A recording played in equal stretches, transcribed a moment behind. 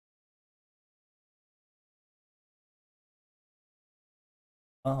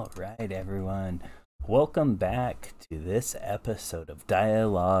All right, everyone. Welcome back to this episode of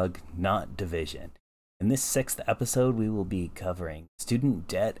Dialogue, Not Division. In this sixth episode, we will be covering student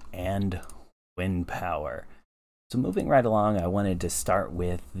debt and wind power. So, moving right along, I wanted to start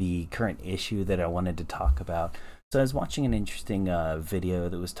with the current issue that I wanted to talk about. So, I was watching an interesting video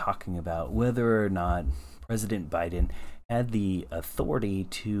that was talking about whether or not President Biden had the authority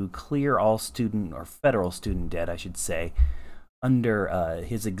to clear all student or federal student debt, I should say, under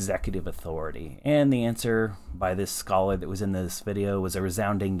his executive authority? And the answer by this scholar that was in this video was a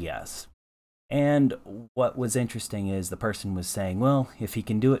resounding yes. And what was interesting is the person was saying, well, if he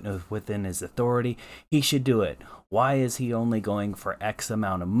can do it within his authority, he should do it. Why is he only going for X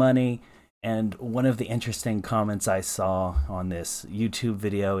amount of money? And one of the interesting comments I saw on this YouTube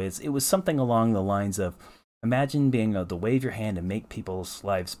video is it was something along the lines of, imagine being able to wave your hand and make people's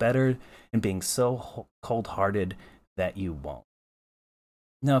lives better and being so cold-hearted that you won't.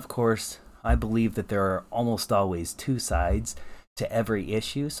 Now, of course, I believe that there are almost always two sides to every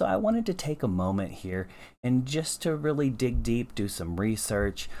issue, so I wanted to take a moment here and just to really dig deep, do some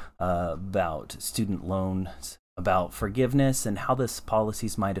research about student loans, about forgiveness, and how this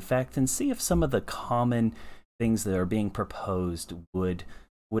policies might affect, and see if some of the common things that are being proposed would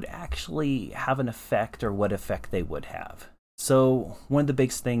actually have an effect, or what effect they would have. So one of the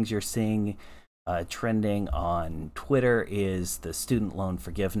big things you're seeing trending on Twitter is the student loan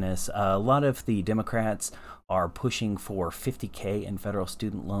forgiveness. A lot of the Democrats are pushing for $50K in federal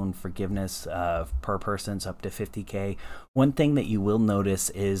student loan forgiveness per person's up to $50K. One thing that you will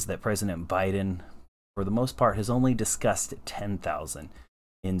notice is that President Biden, for the most part, has only discussed $10,000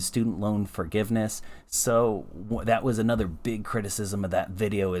 in student loan forgiveness. So that was another big criticism of that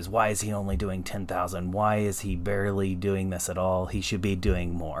video, is why is he only doing $10,000? Why is he barely doing this at all? He should be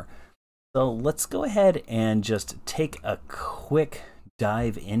doing more. So let's go ahead and just take a quick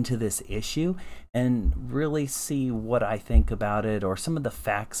dive into this issue and really see what I think about it, or some of the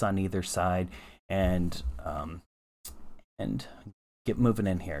facts on either side, and get moving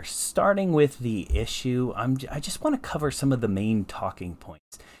in here. Starting with the issue, I just want to cover some of the main talking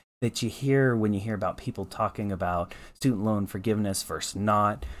points that you hear when you hear about people talking about student loan forgiveness versus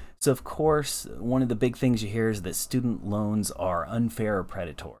not. So of course, one of the big things you hear is that student loans are unfair or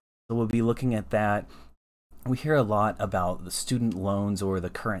predatory. So we'll be looking at that. We hear a lot about the student loans, or the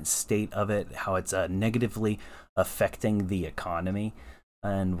current state of it, how it's negatively affecting the economy,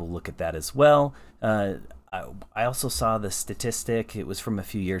 and we'll look at that as well. I also saw the statistic, it was from a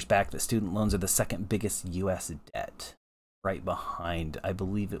few years back, that student loans are the second biggest U.S. debt, right behind, I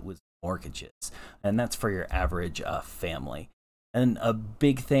believe it was mortgages, and that's for your average family. And a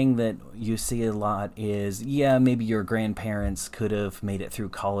big thing that you see a lot is, yeah, maybe your grandparents could have made it through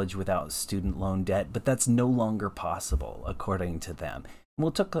college without student loan debt, but that's no longer possible, according to them. And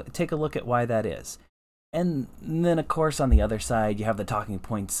we'll take a look at why that is. And then, of course, on the other side, you have the talking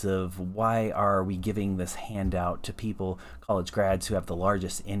points of why are we giving this handout to people, college grads, who have the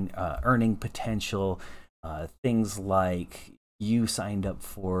largest earning potential, things like you signed up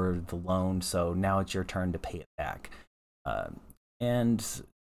for the loan, so now it's your turn to pay it back. And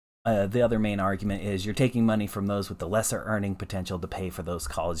the other main argument is you're taking money from those with the lesser earning potential to pay for those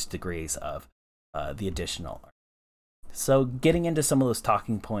college degrees of the additional. So getting into some of those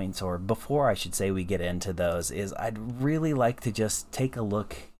talking points, or before I should say we get into those, is I'd really like to just take a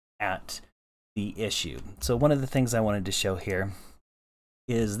look at the issue. So one of the things I wanted to show here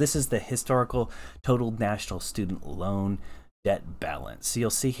is this is the historical total national student loan debt balance. So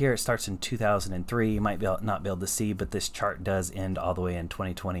you'll see here it starts in 2003. You might not be able to see, but this chart does end all the way in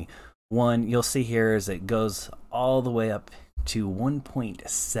 2021. You'll see here as it goes all the way up to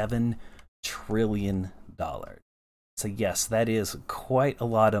 $1.7 trillion. So yes, that is quite a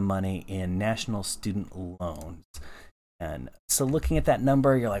lot of money in national student loans. And so looking at that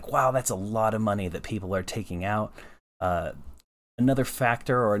number, you're like, wow, that's a lot of money that people are taking out. Another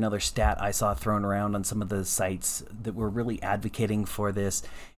factor, or another stat I saw thrown around on some of the sites that were really advocating for this,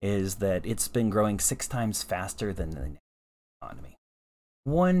 is that it's been growing 6 times faster than the economy.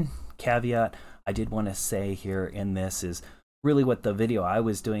 One caveat I did want to say here in this is really what the video I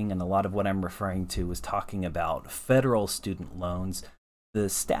was doing, and a lot of what I'm referring to, was talking about federal student loans. The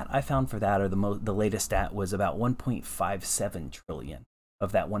stat I found for that, or the latest stat, was about 1.57 trillion.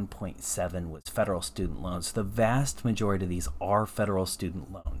 Of that 1.7 was federal student loans. The vast majority of these are federal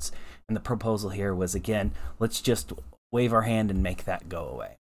student loans. And the proposal here was, again, let's just wave our hand and make that go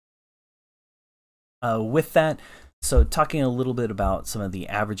away. With that, so talking a little bit about some of the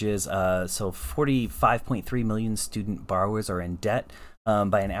averages, so 45.3 million student borrowers are in debt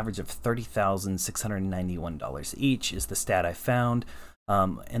by an average of $30,691 each is the stat I found.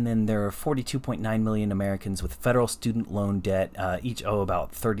 And then there are 42.9 million Americans with federal student loan debt. Each owe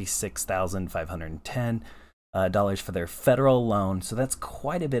about $36,510 for their federal loan. So that's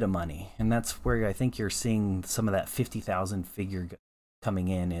quite a bit of money. And that's where I think you're seeing some of that 50,000 figure coming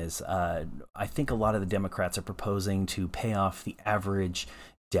in is I think a lot of the Democrats are proposing to pay off the average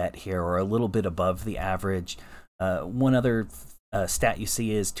debt here, or a little bit above the average. One other stat you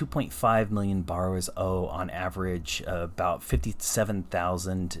see is 2.5 million borrowers owe on average about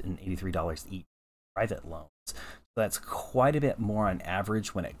 $57,083 each private loans. So that's quite a bit more on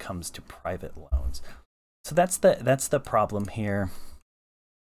average when it comes to private loans. So that's the problem here.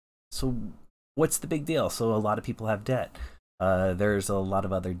 So what's the big deal? So a lot of people have debt. There's a lot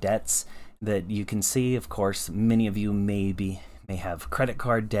of other debts that you can see. Of course, many of you may have credit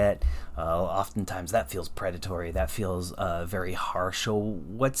card debt. Oftentimes that feels predatory. That feels very harsh. So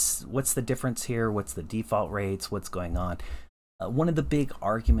what's the difference here? What's the default rates? What's going on? One of the big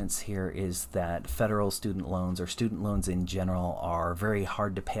arguments here is that federal student loans, or student loans in general, are very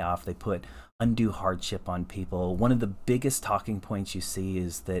hard to pay off. They put undue hardship on people. One of the biggest talking points you see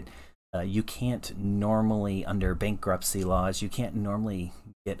is that you can't normally, under bankruptcy laws, you can't normally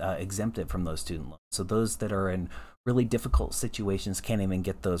get exempted from those student loans. So those that are in really difficult situations can't even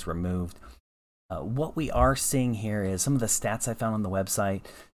get those removed. What we are seeing here is some of the stats I found on the website.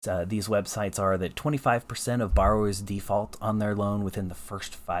 These websites are that 25% of borrowers default on their loan within the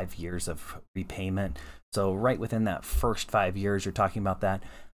first 5 years of repayment. So right within that first 5 years, you're talking about that.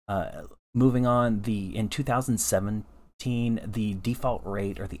 Moving on, in 2017, the default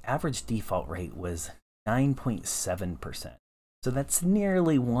rate, or the average default rate, was 9.7%. So that's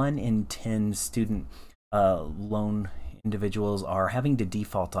nearly 1 in 10 student loan individuals are having to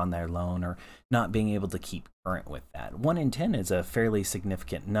default on their loan or not being able to keep current with that. 1 in 10 is a fairly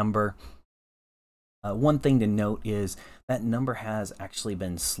significant number. One thing to note is that number has actually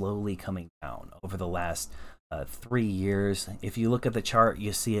been slowly coming down over the last 3 years. If you look at the chart,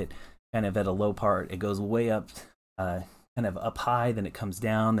 you see it kind of at a low part. It goes way up, kind of up high, then it comes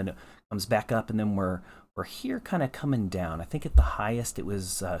down, then it comes back up, and then we're here kind of coming down. I think at the highest it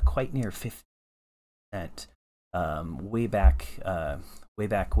was quite near 50%. Way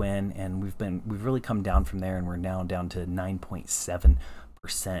back when, and we've really come down from there, and we're now down to 9.7%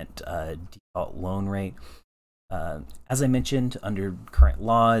 default loan rate. As I mentioned, under current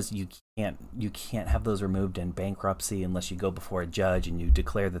laws, you can't have those removed in bankruptcy unless you go before a judge and you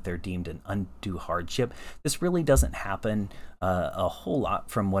declare that they're deemed an undue hardship. This really doesn't happen a whole lot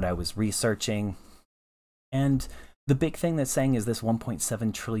from what I was researching. And the big thing that's saying is this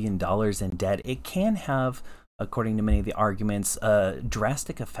 $1.7 trillion in debt, it can have, according to many of the arguments, a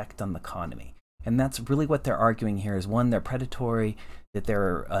drastic effect on the economy. And that's really what they're arguing here is, one, they're predatory, that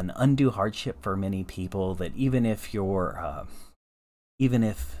they're an undue hardship for many people, that even if you're,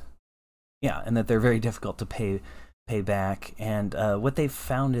 and that they're very difficult to pay back. And what they've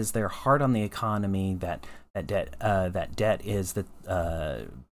found is they're hard on the economy, that debt is that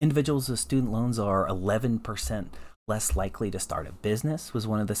individuals with student loans are 11% less likely to start a business, was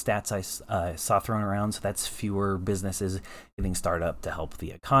one of the stats I saw thrown around. So that's fewer businesses getting started up to help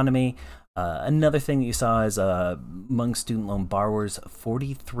the economy. Another thing that you saw is among student loan borrowers,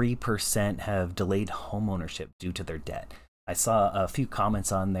 43% have delayed home ownership due to their debt. I saw a few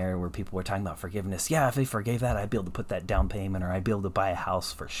comments on there where people were talking about forgiveness. Yeah, if they forgave that, I'd be able to put that down payment, or I'd be able to buy a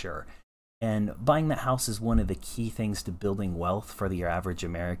house for sure. And buying that house is one of the key things to building wealth for your average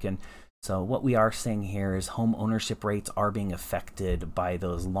American. So what we are seeing here is home ownership rates are being affected by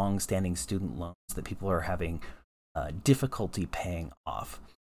those long-standing student loans that people are having difficulty paying off.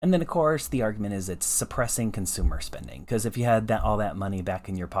 And then, of course, the argument is it's suppressing consumer spending, because if you had all that money back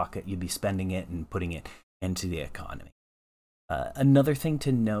in your pocket, you'd be spending it and putting it into the economy. Another thing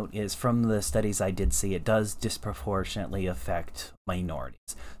to note is, from the studies I did see, it does disproportionately affect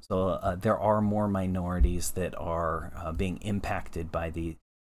minorities. So there are more minorities that are being impacted by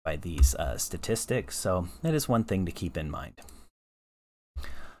these statistics. So that is one thing to keep in mind.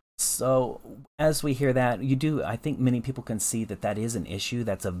 So as we hear that, I think many people can see that that is an issue.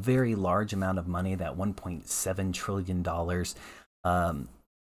 That's a very large amount of money, that $1.7 trillion.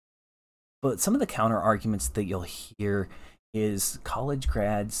 But some of the counter arguments that you'll hear is college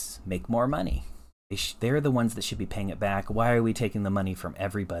grads make more money. They're the ones that should be paying it back. Why are we taking the money from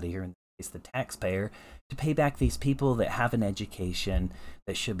everybody, or in this case the taxpayer, to pay back these people that have an education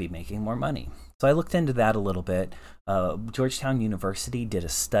that should be making more money? So I looked into that a little bit. Georgetown University did a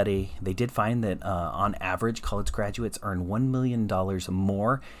study. They did find that on average, college graduates earn $1 million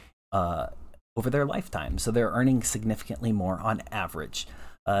more over their lifetime. So they're earning significantly more on average.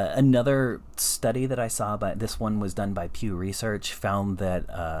 Another study that I saw, but this one was done by Pew Research, found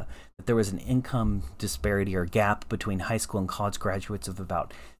that there was an income disparity or gap between high school and college graduates of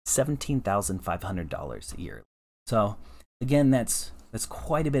about $17,500 a year. So again, that's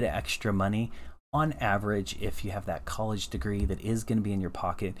quite a bit of extra money on average if you have that college degree that is going to be in your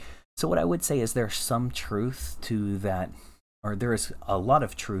pocket. So what I would say is there's some truth to that, or there is a lot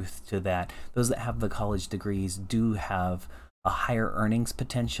of truth to that. Those that have the college degrees do have a higher earnings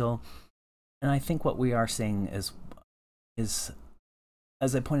potential. And I think what we are seeing is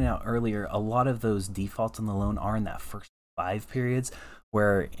as I pointed out earlier, a lot of those defaults on the loan are in that first 5 periods,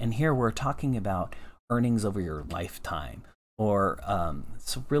 where, and here we're talking about earnings over your lifetime, or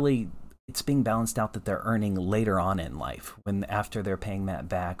so really it's being balanced out that they're earning later on in life, when after they're paying that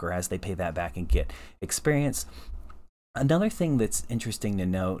back, or as they pay that back and get experience. Another thing that's interesting to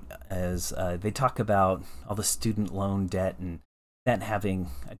note is they talk about all the student loan debt and that having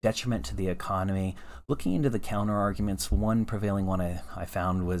a detriment to the economy. Looking into the counter arguments, one prevailing one I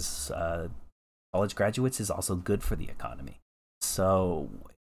found was college graduates is also good for the economy. So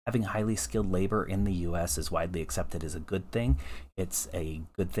having highly skilled labor in the U.S. is widely accepted as a good thing. It's a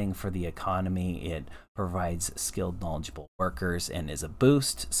good thing for the economy. It provides skilled, knowledgeable workers and is a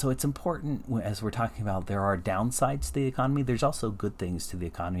boost. So it's important, as we're talking about, there are downsides to the economy. There's also good things to the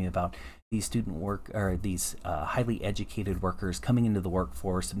economy about these these highly educated workers coming into the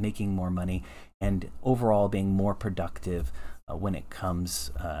workforce, making more money, and overall being more productive when it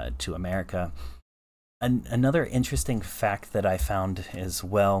comes to America. Another interesting fact that I found as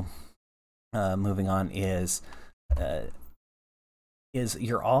well, moving on, is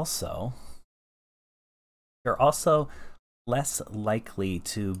you're also less likely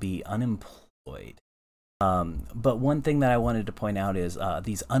to be unemployed. But one thing that I wanted to point out is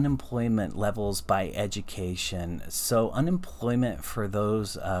these unemployment levels by education. So unemployment for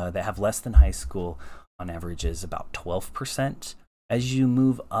those that have less than high school on average is about 12%. As you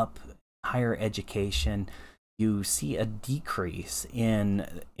move up higher education, you see a decrease in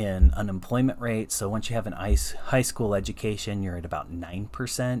unemployment rate. So once you have an high school education, you're at about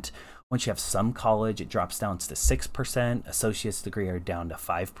 9%. Once you have some college, it drops down to 6%. Associate's degree are down to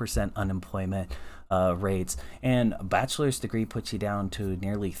 5% unemployment rates. And a bachelor's degree puts you down to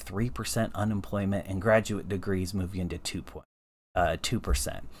nearly 3% unemployment, and graduate degrees move you into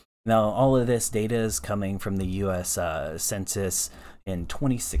 2%. Now, all of this data is coming from the U.S. Census in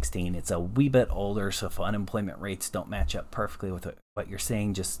 2016. It's a wee bit older, so if unemployment rates don't match up perfectly with what you're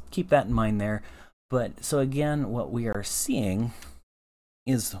saying, just keep that in mind there. But so again, what we are seeing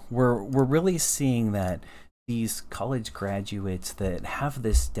is we're really seeing that these college graduates that have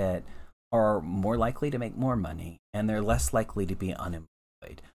this debt are more likely to make more money, and they're less likely to be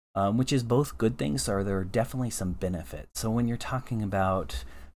unemployed, which is both good things. So there are definitely some benefits. So when you're talking about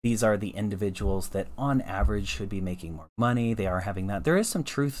these are the individuals that on average should be making more money, they are having that, there is some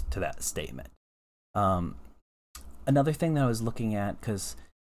truth to that statement. Another thing that I was looking at, because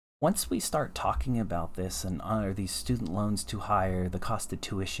once we start talking about this and are these student loans too high, or the cost of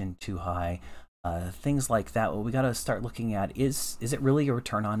tuition too high, things like that, what we got to start looking at is it really a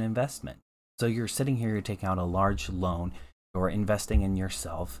return on investment? So you're sitting here, you're taking out a large loan, you're investing in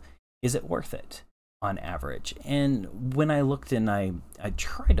yourself. Is it worth it on average? And when I looked and I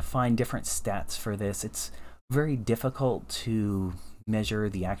tried to find different stats for this, it's very difficult to measure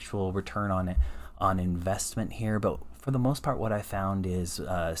the actual return on investment here. But for the most part, what I found is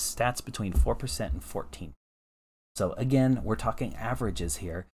stats between 4% and 14%. So again, we're talking averages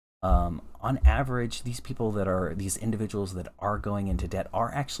here. On average, these individuals that are going into debt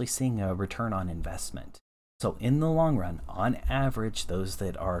are actually seeing a return on investment. So in the long run, on average, those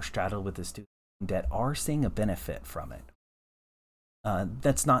that are straddled with the student debt are seeing a benefit from it.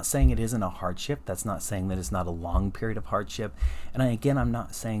 That's not saying it isn't a hardship. That's not saying that it's not a long period of hardship. And I'm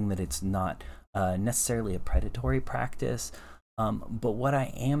not saying that it's not necessarily a predatory practice. But what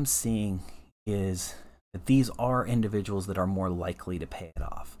I am seeing is that these are individuals that are more likely to pay it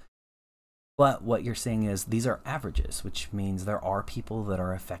off. But what you're seeing is these are averages, which means there are people that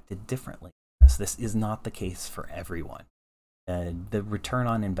are affected differently. This is not the case for everyone. The return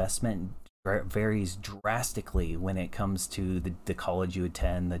on investment varies drastically when it comes to the college you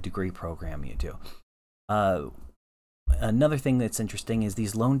attend, the degree program you do. Another thing that's interesting is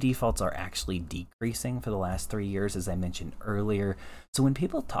these loan defaults are actually decreasing for the last 3 years, as I mentioned earlier. So when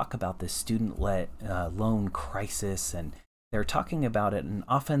people talk about this student loan crisis, and they're talking about it, and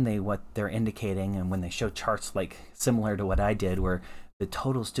often what they're indicating, and when they show charts like similar to what I did, where the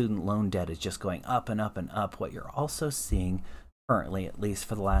total student loan debt is just going up and up and up, what you're also seeing currently, at least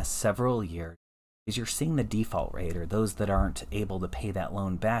for the last several years, is you're seeing the default rate, or those that aren't able to pay that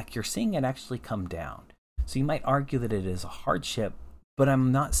loan back, you're seeing it actually come down. So you might argue that it is a hardship, but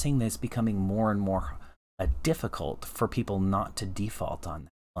I'm not seeing this becoming more and more difficult for people not to default on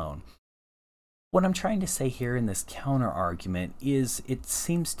that loan. What I'm trying to say here in this counter argument is it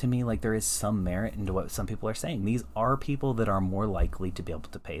seems to me like there is some merit into what some people are saying. These are people that are more likely to be able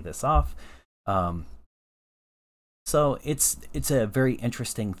to pay this off. So it's a very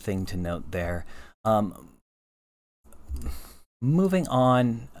interesting thing to note there. Moving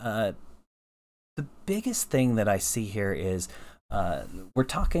on, the biggest thing that I see here is we're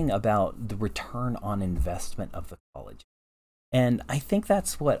talking about the return on investment of the college. And I think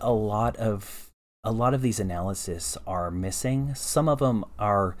that's what a lot of these analysis are missing. Some of them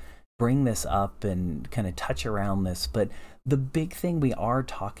are bring this up and kind of touch around this, but the big thing we are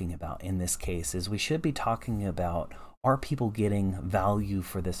talking about in this case is we should be talking about, are people getting value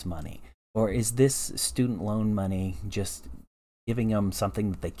for this money? Or is this student loan money just giving them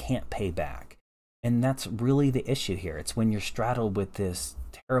something that they can't pay back? And that's really the issue here. It's when you're straddled with this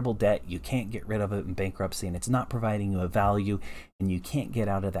terrible debt, you can't get rid of it in bankruptcy, and it's not providing you a value, and you can't get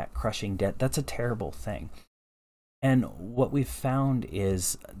out of that crushing debt. That's a terrible thing. And what we've found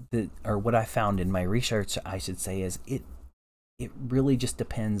is or what I found in my research, I should say, is it really just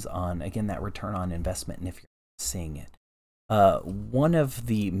depends on, again, that return on investment and if you're seeing it. One of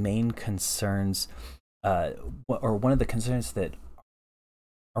the main concerns, or one of the concerns that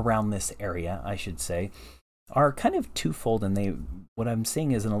around this area, I should say, are kind of twofold. And what I'm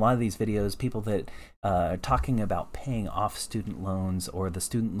seeing is in a lot of these videos, people that are talking about paying off student loans or the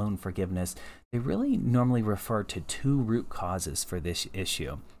student loan forgiveness, they really normally refer to two root causes for this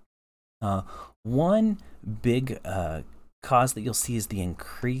issue. One big cause that you'll see is the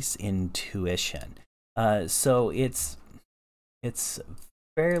increase in tuition. So it's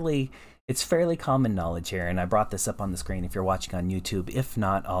fairly common knowledge here, and I brought this up on the screen if you're watching on YouTube. If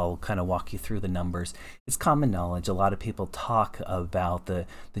not, I'll kind of walk you through the numbers. It's common knowledge. A lot of people talk about the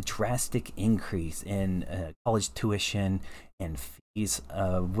drastic increase in college tuition and fees.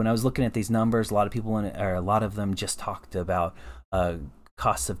 When I was looking at these numbers, a lot of them just talked about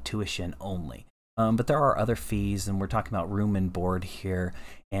costs of tuition only. But there are other fees, and we're talking about room and board here.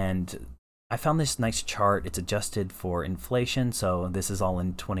 And I found this nice chart. It's adjusted for inflation, so this is all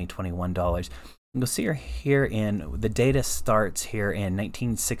in 2021 dollars. You'll see here the data starts here in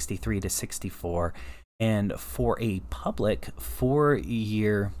 1963 to 64, and for a public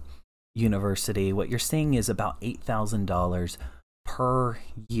 4-year university, what you're seeing is about $8,000 per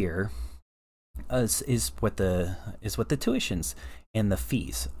year is what the tuitions and the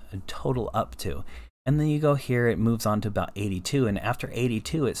fees total up to. And then you go here, it moves on to about 82, and after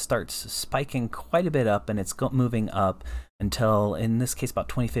 82 it starts spiking quite a bit up, and it's moving up until, in this case, about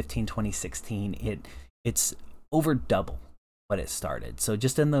 2015, 2016, it's over double what it started. So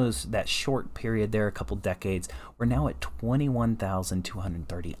just in that short period there, a couple decades, we're now at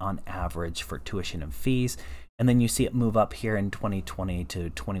 $21,230 on average for tuition and fees. And then you see it move up here in 2020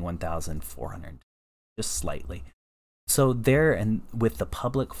 to $21,400, just slightly. So there, and with the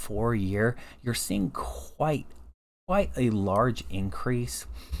public 4-year, you're seeing quite a large increase.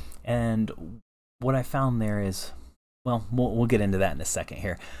 And what I found there is, well, we'll get into that in a second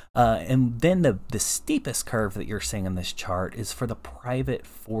here. And then the steepest curve that you're seeing in this chart is for the private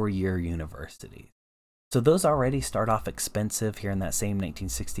 4-year universities. So those already start off expensive here in that same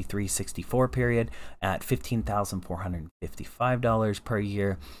 1963-64 period at $15,455 per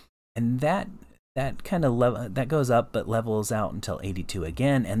year. And that kind of that goes up but levels out until 82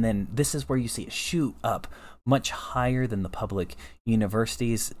 again, and then this is where you see it shoot up much higher than the public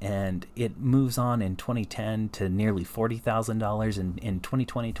universities, and it moves on in 2010 to nearly $40,000, and in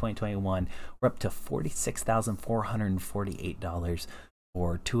 2020, 2021 we're up to $46,448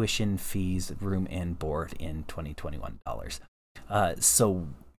 for tuition, fees, room and board in 2021 dollars. So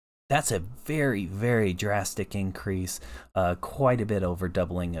that's a very, very drastic increase, quite a bit over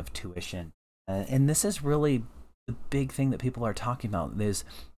doubling of tuition. And this is really the big thing that people are talking about.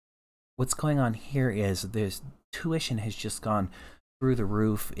 What's going on here is tuition has just gone through the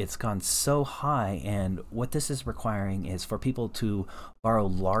roof. It's gone so high, and what this is requiring is for people to borrow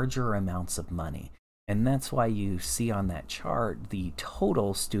larger amounts of money. And that's why you see on that chart the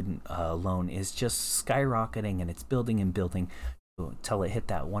total student loan is just skyrocketing, and it's building and building until it hit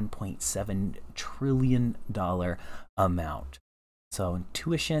that $1.7 trillion amount. So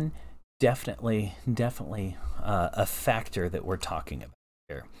tuition, definitely a factor that we're talking about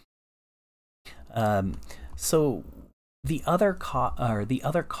here. So the other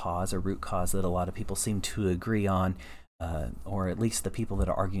cause or root cause that a lot of people seem to agree on or at least the people that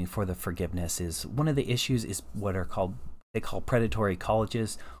are arguing for the forgiveness, is one of the issues is what are called, they call predatory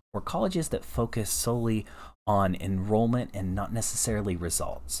colleges, or colleges that focus solely on enrollment and not necessarily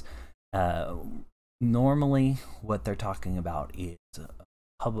results. Normally, what they're talking about is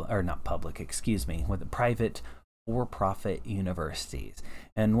with the private for-profit universities.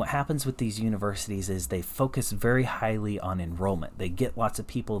 And what happens with these universities is they focus very highly on enrollment. They get lots of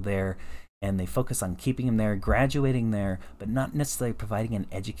people there, and they focus on keeping them there, graduating there, but not necessarily providing an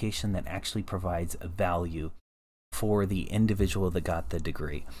education that actually provides a value for the individual that got the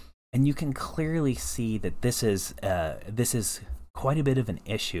degree. And you can clearly see that this is quite a bit of an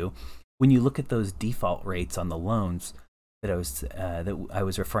issue when you look at those default rates on the loans that I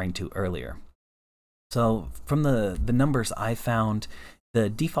was referring to earlier. So from the numbers I found, the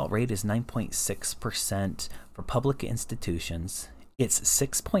default rate is 9.6% for public institutions. It's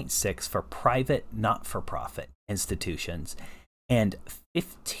 6.6% for private not-for-profit institutions, and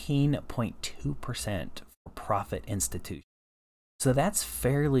 15.2% for profit institutions. So that's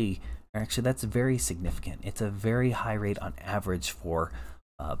very significant. It's a very high rate on average for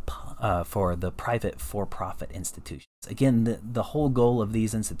the private for-profit institutions. Again, the whole goal of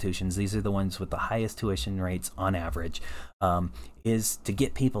these institutions, these are the ones with the highest tuition rates on average, is to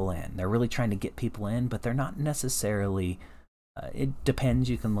get people in. They're really trying to get people in, but they're not necessarily, it depends,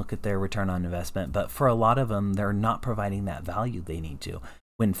 you can look at their return on investment, but for a lot of them, they're not providing that value they need to.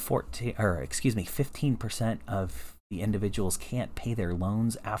 When 15% of the individuals can't pay their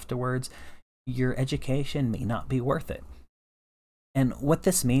loans afterwards, your education may not be worth it. And what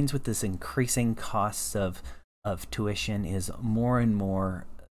this means with this increasing costs of tuition is more and more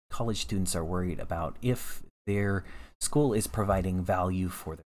college students are worried about if their school is providing value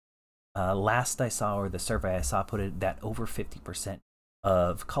for them. Last I saw, or the survey I saw, put it that over 50%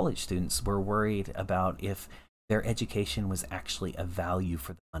 of college students were worried about if their education was actually a value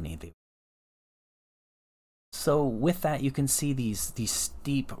for the money they. So with that, you can see these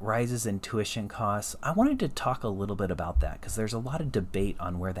steep rises in tuition costs. I wanted to talk a little bit about that because there's a lot of debate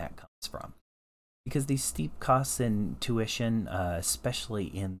on where that comes from. Because these steep costs in tuition, especially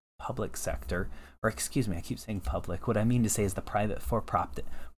in the public sector, or excuse me, I keep saying public. What I mean to say is the private for-profit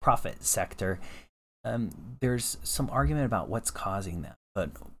sector. There's some argument about what's causing that, but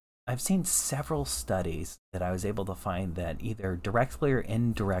I've seen several studies that I was able to find that either directly or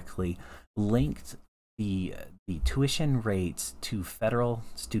indirectly linked the tuition rates to federal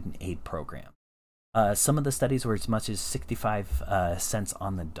student aid program. Some of the studies were as much as 65 cents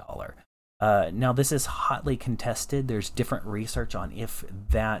on the dollar. Now, this is hotly contested. There's different research on if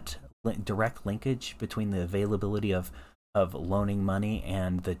that direct linkage between the availability of loaning money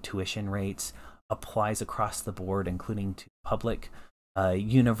and the tuition rates applies across the board, including to public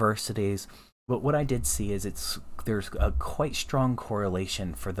universities. But what I did see is there's a quite strong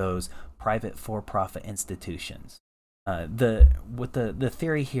correlation for those private for-profit institutions. The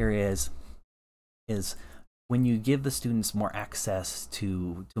theory here is when you give the students more access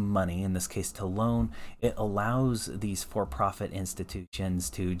to money, in this case to loan, it allows these for-profit institutions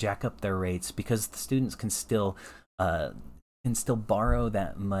to jack up their rates because the students can still borrow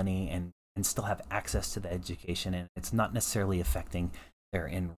that money and still have access to the education, and it's not necessarily affecting their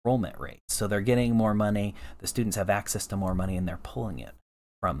enrollment rate. So they're getting more money, the students have access to more money, and they're pulling it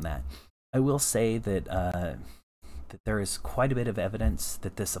from that. I will say that that there is quite a bit of evidence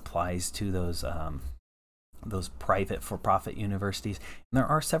that this applies to those private for-profit universities. And there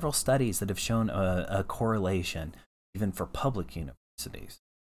are several studies that have shown a correlation even for public universities.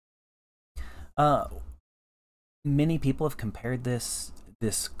 Many people have compared this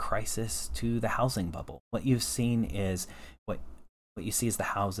crisis to the housing bubble. What you've seen is what you see is the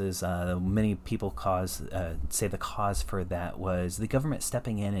houses. Many people say the cause for that was the government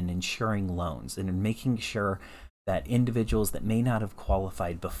stepping in and ensuring loans and making sure that individuals that may not have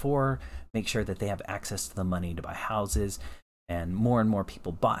qualified before make sure that they have access to the money to buy houses. And more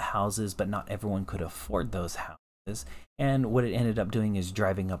people bought houses, but not everyone could afford those houses. And what it ended up doing is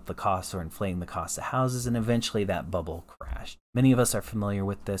driving up the costs or inflating the cost of houses, and eventually that bubble crashed. Many of us are familiar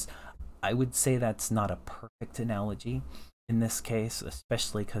with this. I would say that's not a perfect analogy in this case,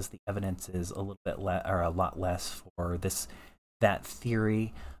 especially because the evidence is a little bit a lot less for that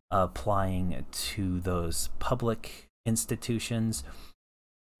theory applying to those public institutions.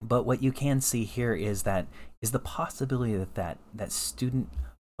 But what you can see here is the possibility that student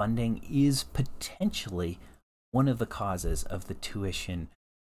funding is potentially one of the causes of the tuition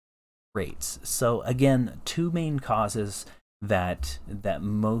rates. So again, two main causes that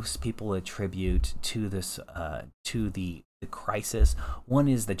most people attribute to this to the crisis. One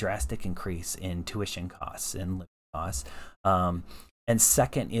is the drastic increase in tuition costs and costs. And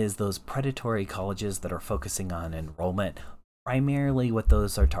second is those predatory colleges that are focusing on enrollment. Primarily what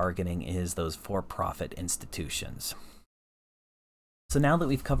those are targeting is those for-profit institutions. So now that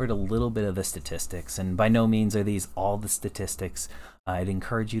we've covered a little bit of the statistics, and by no means are these all the statistics, I'd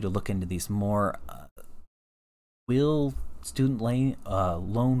encourage you to look into these more. Will student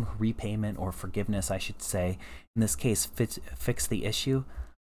loan repayment or forgiveness, I should say, in this case, fix the issue?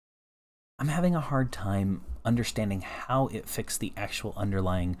 I'm having a hard time understanding how it fixed the actual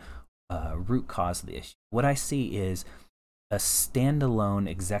underlying root cause of the issue. What I see is a standalone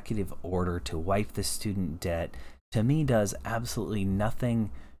executive order to wipe the student debt, to me, does absolutely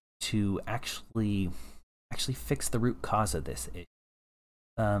nothing to actually fix the root cause of this issue.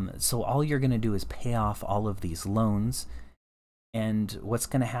 So all you're going to do is pay off all of these loans, and what's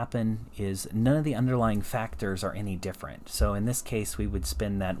going to happen is none of the underlying factors are any different. So in this case, we would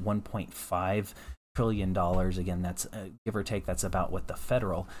spend that $1.5 trillion. Again, that's give or take. That's about what the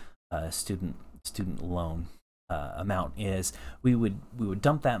federal student loan amount is. We would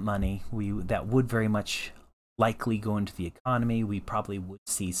dump that money. That would very much likely go into the economy. We probably would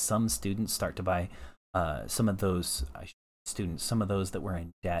see some students start to buy some of those that were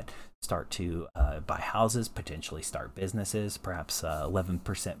in debt start to buy houses, potentially start businesses, perhaps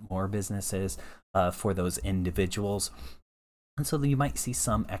 11% more businesses for those individuals. And so you might see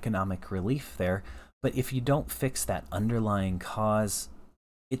some economic relief there. But if you don't fix that underlying cause,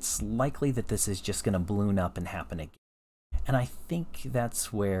 it's likely that this is just going to balloon up and happen again. And I think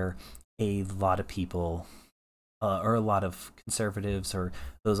that's where a lot of people or a lot of conservatives or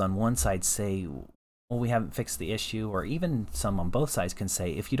those on one side say, well, we haven't fixed the issue, or even some on both sides can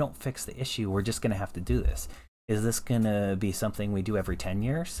say, if you don't fix the issue, we're just going to have to do this. Is this going to be something we do every 10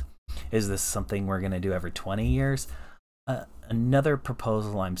 years? Is this something we're going to do every 20 years? Another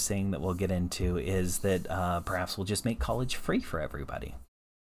proposal I'm seeing that we'll get into is that perhaps we'll just make college free for everybody.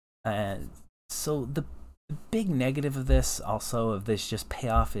 So the big negative of this, also of this just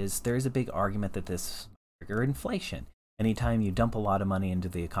payoff, is there is a big argument that this trigger inflation. Anytime you dump a lot of money into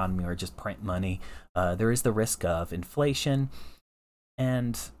the economy or just print money, there is the risk of inflation.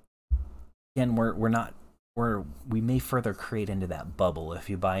 And again, we may further create into that bubble if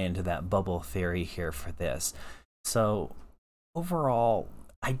you buy into that bubble theory here for this. So overall,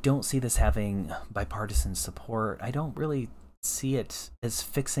 I don't see this having bipartisan support. I don't really see it as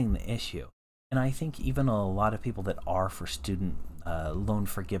fixing the issue. And I think even a lot of people that are for student loan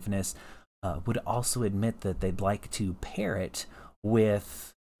forgiveness would also admit that they'd like to pair it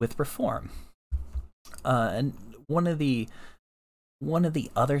with reform. And one of the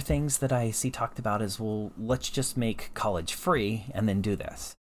other things that I see talked about is, well, let's just make college free and then do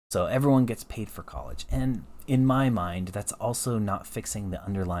this. So everyone gets paid for college. And in my mind, that's also not fixing the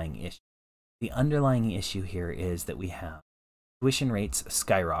underlying issue. The underlying issue here is that we have tuition rates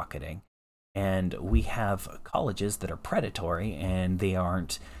skyrocketing, and we have colleges that are predatory, and they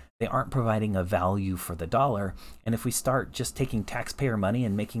aren't providing a value for the dollar. And if we start just taking taxpayer money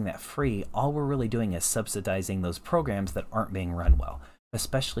and making that free, all we're really doing is subsidizing those programs that aren't being run well,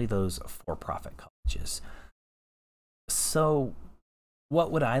 especially those for-profit colleges. So what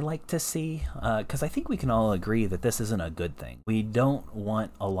would I like to see? Because I think we can all agree that this isn't a good thing. We don't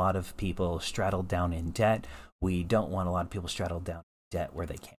want a lot of people straddled down in debt. We don't want a lot of people straddled down in debt where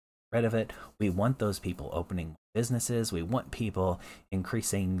they can't get rid of it. We want those people opening businesses. We want people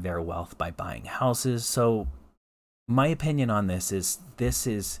increasing their wealth by buying houses. So my opinion on this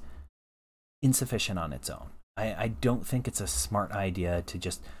is insufficient on its own. I don't think it's a smart idea to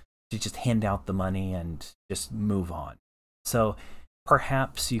just hand out the money and just move on. So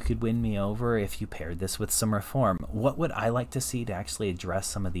perhaps you could win me over if you paired this with some reform. What would I like to see to actually address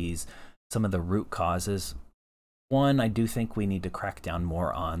some of the root causes? One, I do think we need to crack down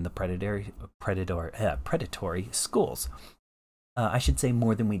more on the predatory schools. I should say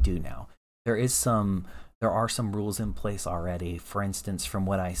more than we do now. There are some rules in place already. For instance, from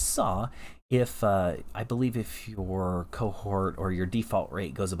what I saw, I believe if your cohort or your default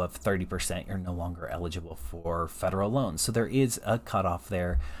rate goes above 30%, you're no longer eligible for federal loans. So there is a cutoff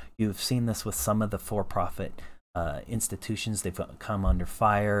there. You've seen this with some of the for-profit institutions. They've come under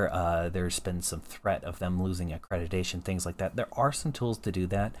fire. There's been some threat of them losing accreditation, things like that. There are some tools to do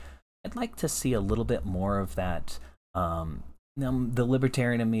that. I'd like to see a little bit more of that. The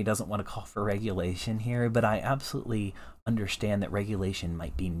libertarian in me doesn't want to call for regulation here, but I absolutely understand that regulation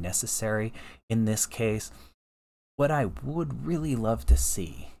might be necessary in this case. What I would really love to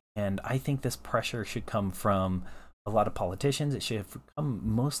see, and I think this pressure should come from a lot of politicians, it should come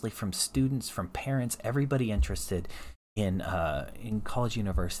mostly from students, from parents, everybody interested in college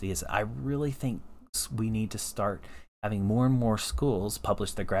universities. I really think we need to start having more and more schools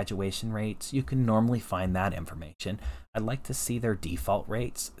publish their graduation rates. You can normally find that information. I'd like to see their default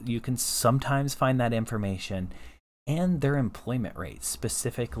rates. You can sometimes find that information, and their employment rates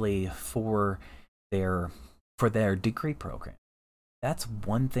specifically for their degree program. That's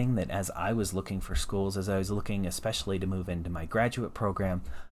one thing that, as I was looking for schools, as I was looking especially to move into my graduate program,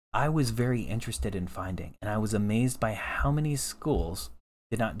 I was very interested in finding, and I was amazed by how many schools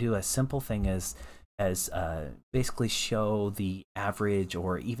did not do a simple thing as basically show the average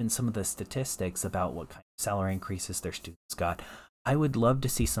or even some of the statistics about what kind of salary increases their students got. I would love to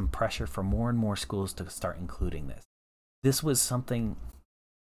see some pressure for more and more schools to start including this. This was something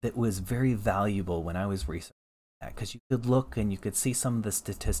that was very valuable when I was researching that, because you could look and you could see some of the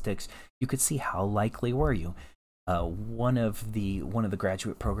statistics. You could see how likely were you. One of the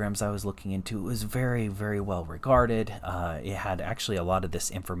graduate programs I was looking into was very, very well regarded. It had actually a lot of this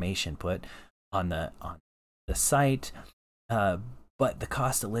information put on the site, but the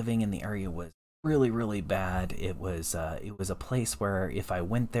cost of living in the area was really, really bad. It was a place where if I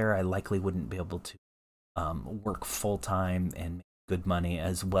went there, I likely wouldn't be able to work full time and make good money,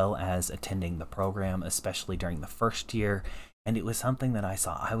 as well as attending the program, especially during the first year. And it was something that I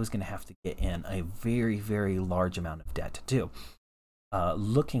saw I was going to have to get in a very, very large amount of debt to do.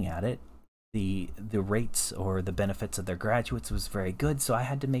 Looking at it, the rates or the benefits of their graduates was very good, so I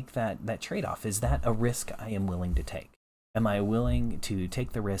had to make that trade-off. Is that a risk I am willing to take? Am I willing to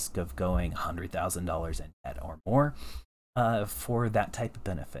take the risk of going $100,000 in debt or more for that type of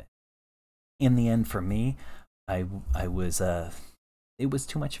benefit? In the end, for me, I was it was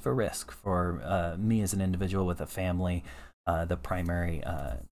too much of a risk for me as an individual with a family. The primary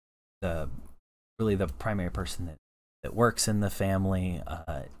person that works in the family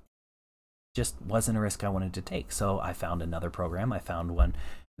just wasn't a risk I wanted to take. So I found another program. I found one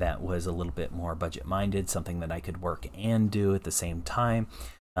that was a little bit more budget minded, something that I could work and do at the same time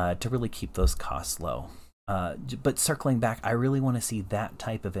to really keep those costs low. But circling back, I really want to see that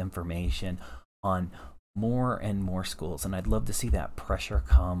type of information on more and more schools, and I'd love to see that pressure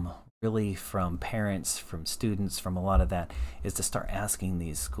come really from parents, from students, from a lot of that, is to start asking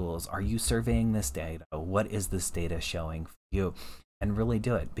these schools, are you surveying this data? What is this data showing for you? And really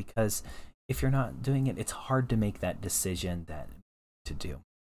do it, because if you're not doing it, it's hard to make that decision to do.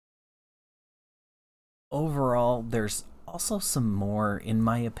 Overall, there's also some more, in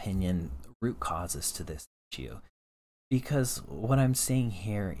my opinion, root causes to this issue, because what I'm seeing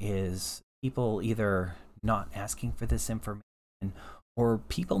here is people either not asking for this information, or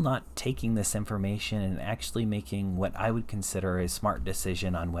people not taking this information and actually making what I would consider a smart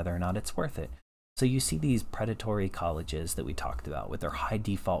decision on whether or not it's worth it. So you see these predatory colleges that we talked about with their high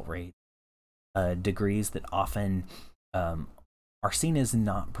default rate, degrees that often are seen as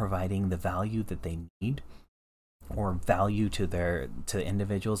not providing the value that they need or value to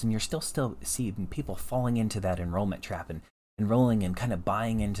individuals, and you're still seeing people falling into that enrollment trap and enrolling and kind of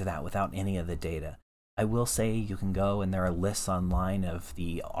buying into that without any of the data. I will say you can go, and there are lists online of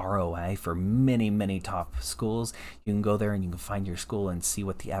the ROI for many, many top schools. You can go there and you can find your school and see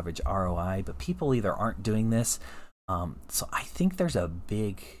what the average ROI, but people either aren't doing this. So I think there's a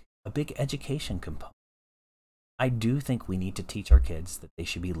big education component. I do think we need to teach our kids that they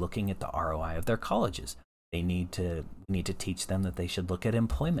should be looking at the ROI of their colleges. We need to teach them that they should look at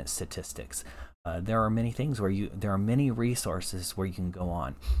employment statistics. There are many things there are many resources where you can go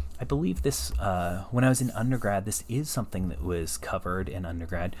on. I believe this, when I was in undergrad, this is something that was covered in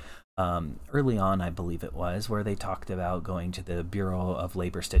undergrad. Early on, I believe it was, where they talked about going to the Bureau of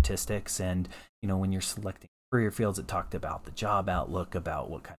Labor Statistics, and when you're selecting career fields, it talked about the job outlook, about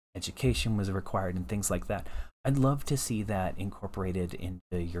what kind of education was required and things like that. I'd love to see that incorporated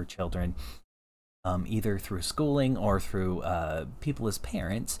into your children, either through schooling or through people as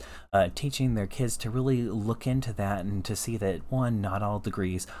parents, teaching their kids to really look into that and to see that, one, not all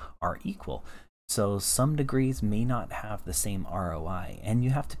degrees are equal. So some degrees may not have the same ROI, and you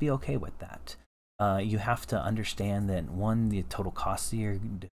have to be okay with that. You have to understand that, one, the total cost of your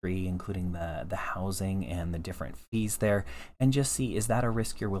degree, including the housing and the different fees there, and just see, is that a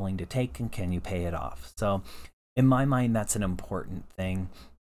risk you're willing to take, and can you pay it off? So in my mind, that's an important thing.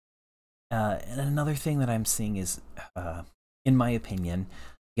 And another thing that I'm seeing is, in my opinion,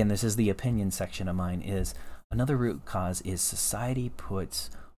 again, this is the opinion section of mine, is another root cause is society puts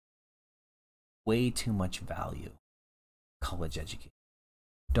way too much value in college education.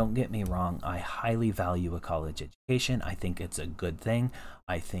 Don't get me wrong, I highly value a college education. I think it's a good thing.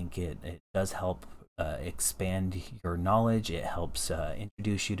 I think it does help expand your knowledge. It helps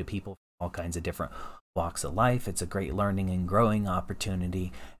introduce you to people from all kinds of different walks of life. It's a great learning and growing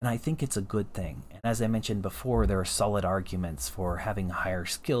opportunity, and I think it's a good thing. And as I mentioned before, there are solid arguments for having a higher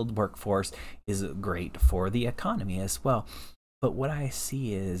skilled workforce is great for the economy as well. But what I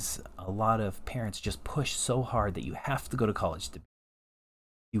see is a lot of parents just push so hard that you have to go to college to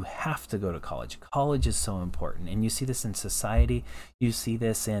you have to go to college. College is so important. And you see this in society. You see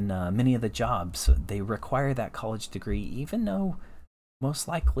this in many of the jobs. They require that college degree, even though most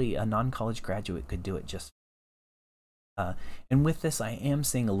likely a non-college graduate could do it just. And with this, I am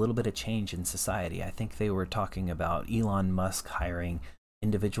seeing a little bit of change in society. I think they were talking about Elon Musk hiring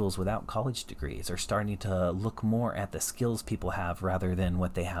individuals without college degrees, or starting to look more at the skills people have rather than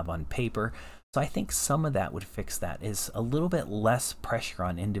what they have on paper. So I think some of that would fix that, is a little bit less pressure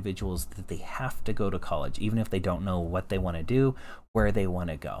on individuals that they have to go to college, even if they don't know what they want to do, where they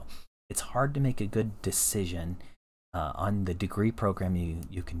want to go. It's hard to make a good decision on the degree program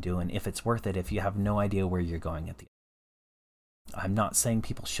you can do, and if it's worth it if you have no idea where you're going at the end. I'm not saying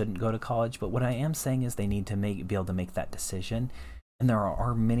people shouldn't go to college, but what I am saying is they need to be able to make that decision. And there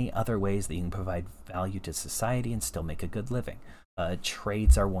are many other ways that you can provide value to society and still make a good living.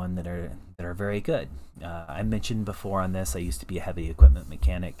 Trades are one that are very good. I mentioned before on this, I used to be a heavy equipment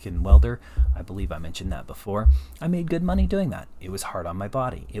mechanic and welder. I believe I mentioned that before. I made good money doing that. It was hard on my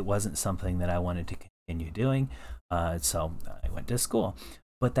body. It wasn't something that I wanted to continue doing, so I went to school.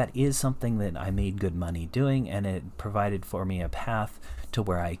 But that is something that I made good money doing, and it provided for me a path to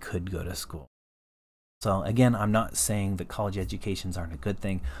where I could go to school. So again, I'm not saying that college educations aren't a good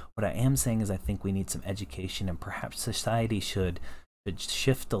thing. What I am saying is I think we need some education, and perhaps society should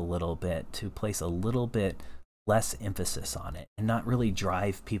shift a little bit to place a little bit less emphasis on it and not really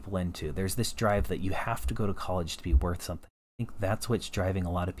drive people into. There's this drive that you have to go to college to be worth something. I think that's what's driving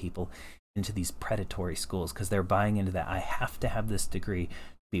a lot of people into these predatory schools, because they're buying into that I have to have this degree to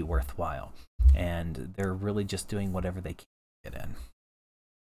be worthwhile. And they're really just doing whatever they can to get in.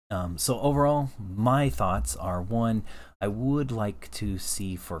 So overall, my thoughts are, one, I would like to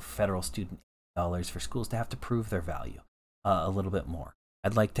see for federal student dollars for schools to have to prove their value a little bit more.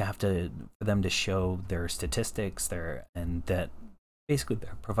 I'd like to for them to show their statistics and that basically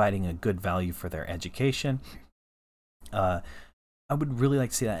they're providing a good value for their education. I would really like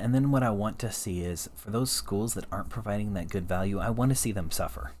to see that. And then what I want to see is for those schools that aren't providing that good value, I want to see them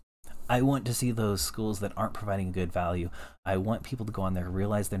suffer. I want to see those schools that aren't providing a good value. I want people to go on there,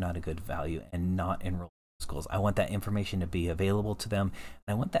 realize they're not a good value, and not enroll in schools. I want that information to be available to them,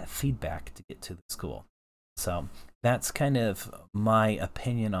 and I want that feedback to get to the school. So that's kind of my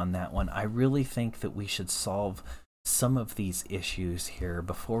opinion on that one. I really think that we should solve some of these issues here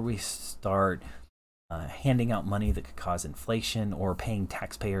before we start handing out money that could cause inflation or paying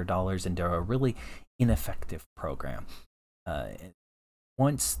taxpayer dollars into a really ineffective program.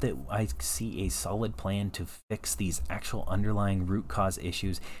 Once that I see a solid plan to fix these actual underlying root cause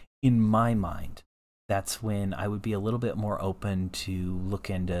issues, in my mind, that's when I would be a little bit more open to look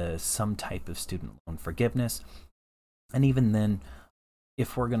into some type of student loan forgiveness. And even then,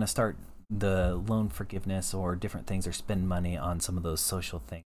 if we're going to start the loan forgiveness or different things or spend money on some of those social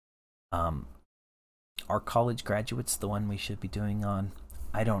things, are college graduates the one we should be doing on?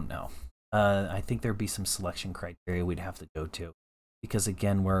 I don't know. I think there'd be some selection criteria we'd have to go to. Because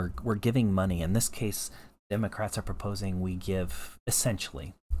again, we're giving money. In this case, Democrats are proposing we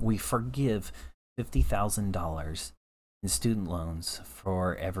forgive $50,000 in student loans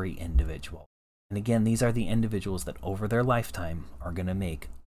for every individual. And again, these are the individuals that over their lifetime are going to make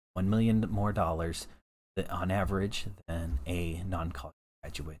 $1 million more on average than a non-college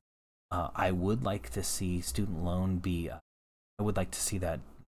graduate. I would like to see student loan be, I would like to see that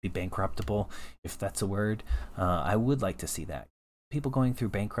be bankruptable, if that's a word. I would like to see that. People going through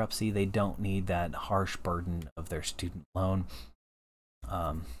bankruptcy, they don't need that harsh burden of their student loan.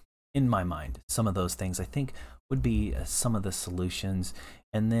 In my mind, some of those things I think would be some of the solutions.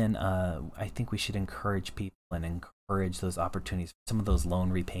 And then I think we should encourage people and encourage those opportunities, some of those loan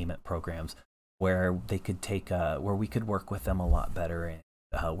repayment programs where they could where we could work with them a lot better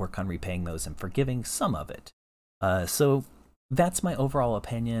and work on repaying those and forgiving some of it. So that's my overall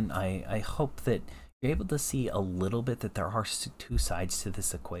opinion. I hope that you're able to see a little bit that there are two sides to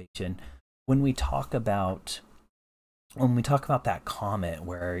this equation. When we talk about that comet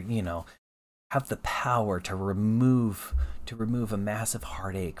where, have the power to remove a massive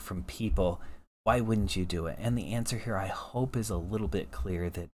heartache from people, why wouldn't you do it? And the answer here, I hope, is a little bit clear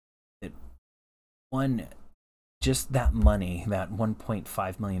that one, just that money, that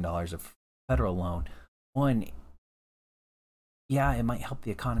 $1.5 million of federal loan, one, yeah, it might help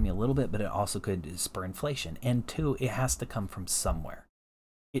the economy a little bit, but it also could spur inflation. And two, it has to come from somewhere.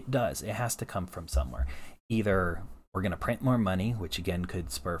 It does. It has to come from somewhere. Either we're going to print more money, which again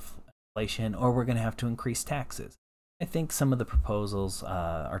could spur inflation, or we're going to have to increase taxes. I think some of the proposals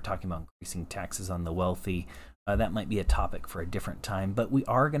are talking about increasing taxes on the wealthy. That might be a topic for a different time, but we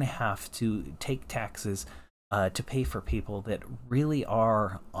are going to have to take taxes to pay for people that really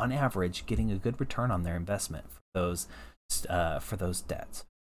are, on average, getting a good return on their investment for those debts.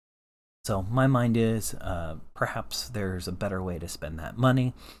 So my mind is perhaps there's a better way to spend that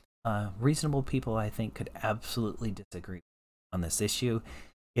money. Reasonable people, I think, could absolutely disagree on this issue.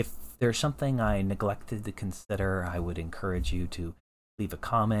 If there's something I neglected to consider, I would encourage you to leave a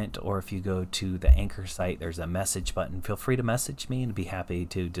comment, or if you go to the Anchor site, there's a message button. Feel free to message me and be happy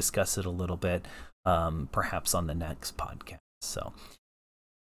to discuss it a little bit, perhaps on the next podcast. So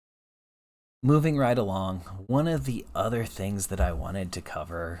moving right along, one of the other things that I wanted to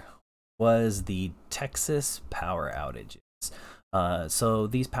cover was the Texas power outages. So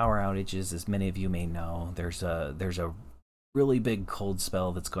these power outages, as many of you may know, there's a really big cold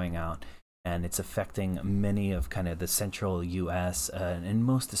spell that's going out, and it's affecting many of kind of the central U.S. And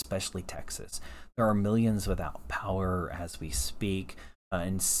most especially Texas. There are millions without power as we speak,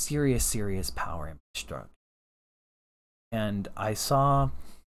 and serious power infrastructure. And I saw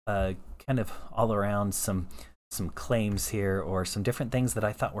kind of all around some claims here, or some different things that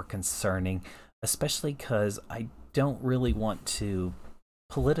I thought were concerning, especially because I don't really want to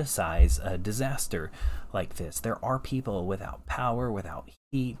politicize a disaster like this. There are people without power, without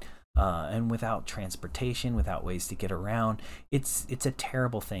heat, and without transportation, without ways to get around. It's a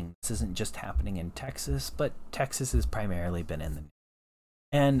terrible thing. This isn't just happening in Texas, but Texas has primarily been in the news.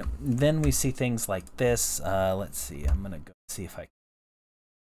 And then we see things like this. Let's see. I'm gonna go see if I can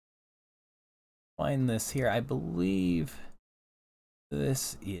find this here. I believe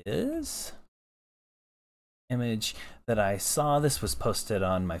this is image that I saw. This was posted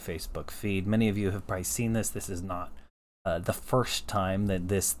on my Facebook feed. Many of you have probably seen this. This is not the first time that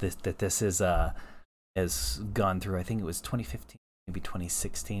this has gone through. I think it was 2015, maybe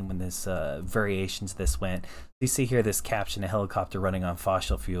 2016, when this variations of this went. You see here this caption: a helicopter running on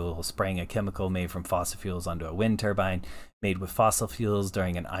fossil fuel spraying a chemical made from fossil fuels onto a wind turbine made with fossil fuels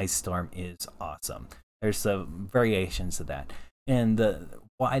during an ice storm is awesome. There's some variations of that. And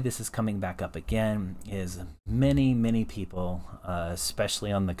why this is coming back up again is many people,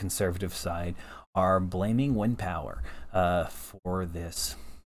 especially on the conservative side, are blaming wind power for the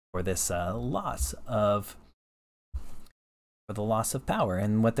loss of power.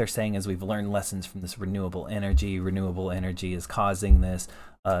 And what they're saying is we've learned lessons from this renewable energy. Renewable energy is causing this,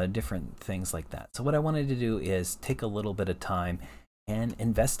 different things like that. So what I wanted to do is take a little bit of time and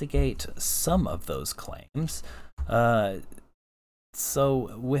investigate some of those claims.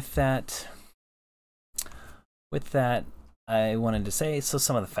 So with that, I wanted to say, so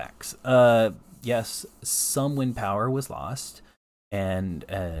some of the facts. Yes, some wind power was lost, and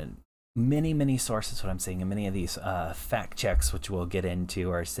many sources, what I'm saying, and many of these fact checks, which we'll get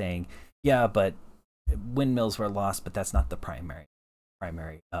into, are saying, yeah, but windmills were lost, but that's not the primary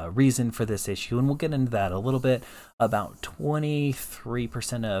reason for this issue. And we'll get into that a little bit. About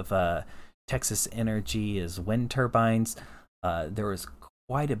 23% of Texas energy is wind turbines. There was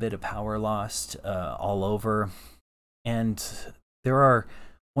quite a bit of power lost all over. And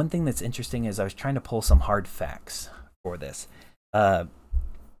one thing that's interesting is I was trying to pull some hard facts for this. And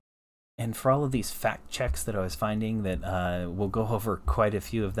for all of these fact checks that I was finding, that we'll go over quite a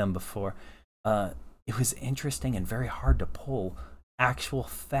few of them before, it was interesting and very hard to pull actual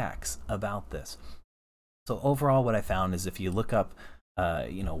facts about this. So overall, what I found is if you look up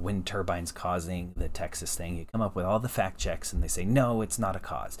wind turbines causing the Texas thing, you come up with all the fact checks and they say, no, it's not a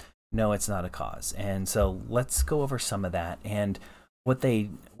cause. No, it's not a cause. And so let's go over some of that. And what they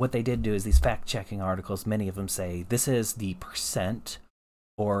did do is these fact checking articles, many of them say this is the percent,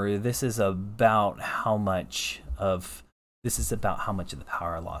 or this is about how much of the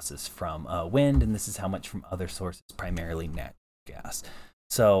power loss is from wind, and this is how much from other sources, primarily natural gas.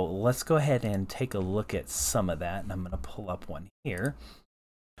 So let's go ahead and take a look at some of that, and I'm going to pull up one here.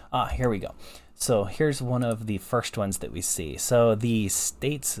 Here we go. So here's one of the first ones that we see. So the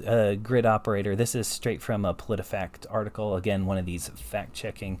state's grid operator, this is straight from a PolitiFact article. Again, one of these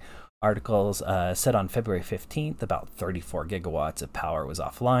fact-checking articles, said on February 15th, about 34 gigawatts of power was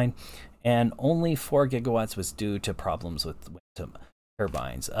offline, and only 4 gigawatts was due to problems with wind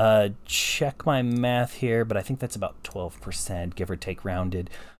turbines. Check my math here, but I think that's about 12%, give or take rounded,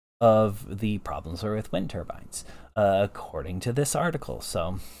 of the problems are with wind turbines, according to this article.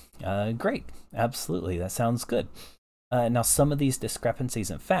 So great, absolutely, that sounds good. Now, some of these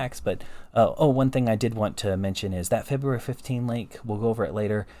discrepancies in facts, but one thing I did want to mention is that February 15 link, we'll go over it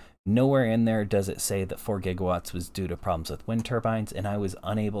later. Nowhere in there does it say that 4 gigawatts was due to problems with wind turbines, and I was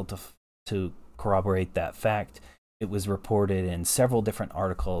unable to corroborate that fact. It was reported in several different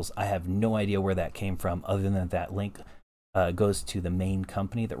articles. I have no idea where that came from, other than that link goes to the main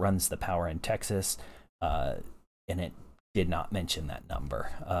company that runs the power in Texas, and it did not mention that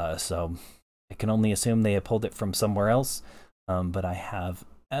number. So I can only assume they have pulled it from somewhere else, but I have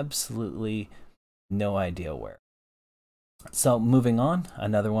absolutely no idea where. So moving on,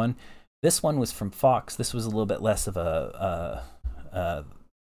 another one. This one was from Fox. This was a little bit less of a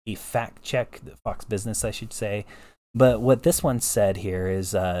fact check, Fox Business, I should say. But what this one said here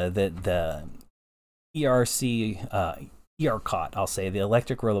is that the ERCOT, I'll say, the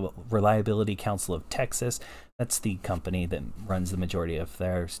Electric Reliability Council of Texas, that's the company that runs the majority of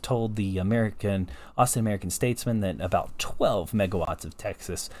theirs, told the Austin American Statesman that about 12 megawatts of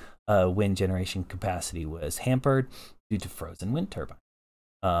Texas wind generation capacity was hampered due to frozen wind turbines.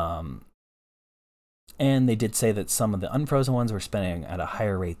 And they did say that some of the unfrozen ones were spinning at a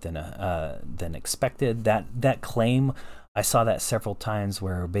higher rate than expected. That claim, I saw that several times,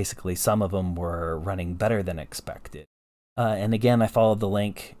 where basically some of them were running better than expected. And again, I followed the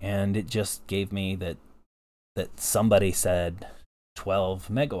link, and it just gave me that somebody said 12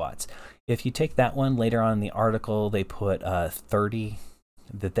 megawatts. If you take that one, later on in the article, they put 30,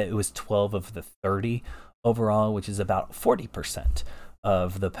 that it was 12 of the 30 overall, which is about 40%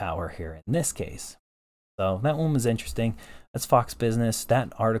 of the power here in this case. So that one was interesting. That's Fox Business.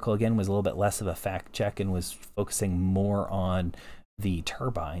 That article, again, was a little bit less of a fact check and was focusing more on the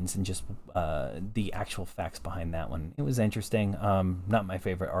turbines and just the actual facts behind that one. It was interesting. Not my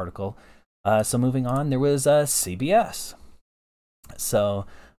favorite article. So moving on, there was CBS. So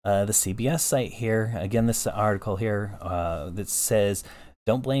the CBS site here, again, this article here that says,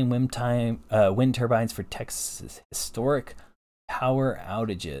 "Don't blame wind turbines for Texas' historic power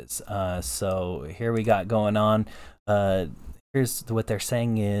outages." So here we got going on. Here's what they're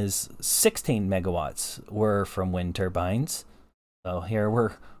saying is 16 megawatts were from wind turbines. So here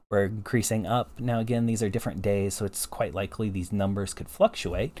we're increasing up. Now again, these are different days, so it's quite likely these numbers could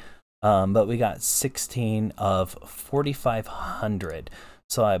fluctuate. But we got 16 of 4,500.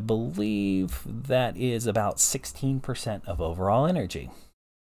 So I believe that is about 16% of overall energy.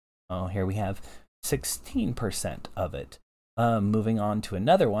 Oh, here we have 16% of it. Moving on to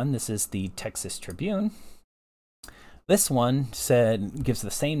another one. This is the Texas Tribune. This one gives the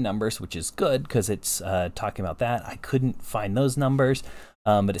same numbers, which is good because it's talking about that. I couldn't find those numbers,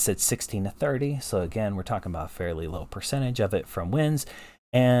 but it said 16 to 30. So again, we're talking about a fairly low percentage of it from winds.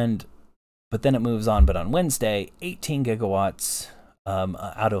 But then it moves on. But on Wednesday, 18 gigawatts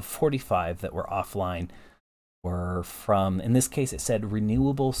out of 45 that were offline were from, in this case, it said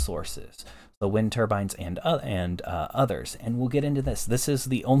renewable sources. So wind turbines and others. And we'll get into this. This is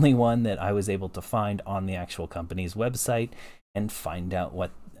the only one that I was able to find on the actual company's website and find out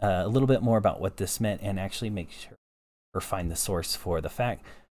what a little bit more about what this meant, and actually make sure or find the source for the fact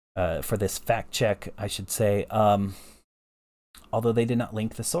for this fact check, I should say. Although they did not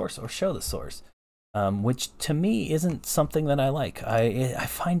link the source or show the source, which to me isn't something that I like. I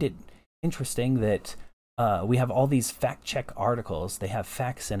find it interesting that we have all these fact check articles. They have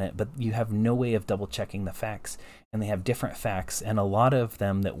facts in it, but you have no way of double checking the facts, and they have different facts, and a lot of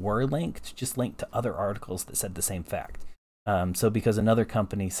them that were linked just linked to other articles that said the same fact. So because another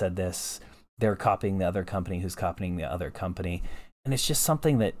company said this, they're copying the other company who's copying the other company, and it's just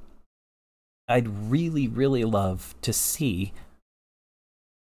something that I'd really, really love to see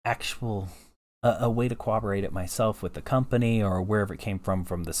a way to corroborate it myself with the company or wherever it came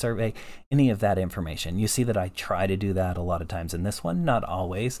from the survey, any of that information. You see that I try to do that a lot of times in this one, not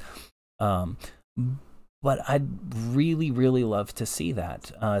always. But I'd really, really love to see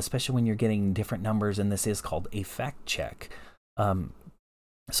that, especially when you're getting different numbers, and this is called a fact check.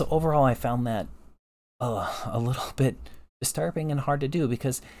 So overall, I found that a little bit disturbing and hard to do,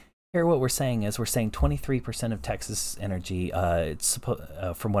 because here what we're saying is 23% of Texas energy,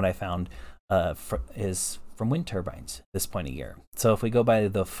 from what I found, is from wind turbines this point of year. So if we go by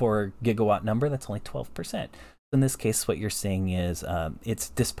the 4 gigawatt number, that's only 12%. In this case, what you're seeing is it's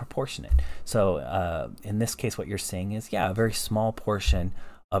disproportionate. So in this case, what you're seeing is, a very small portion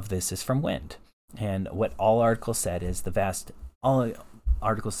of this is from wind. And what all articles said is all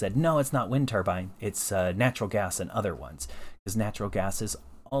articles said, no, it's not wind turbine, it's natural gas and other ones. Because natural gas is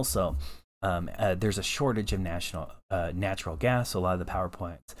also, there's a shortage of natural gas. So a lot of the power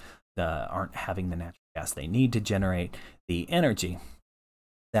plants aren't having the natural gas they need to generate the energy.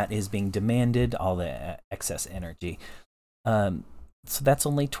 that is being demanded, all the excess energy. So that's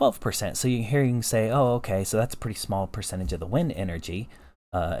only 12%. So you're hearing say, oh, okay, so that's a pretty small percentage of the wind energy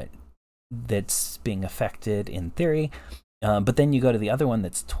that's being affected in theory. But then you go to the other one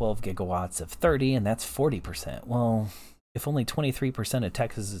that's 12 gigawatts of 30, and that's 40%. Well, if only 23% of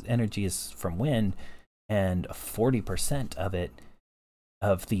Texas's energy is from wind, and 40% of it,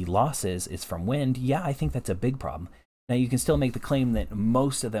 of the losses, is from wind, yeah, I think that's a big problem. Now, you can still make the claim that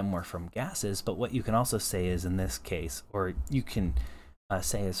most of them were from gases, but what you can also say is in this case, or you can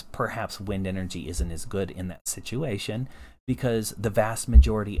say is perhaps wind energy isn't as good in that situation because the vast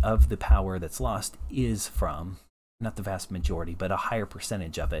majority of the power that's lost is from, not the vast majority, but a higher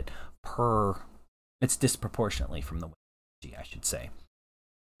percentage of it it's disproportionately from the wind energy, I should say.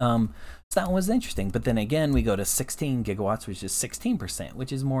 So that was interesting. But then again, we go to 16 gigawatts, which is 16%,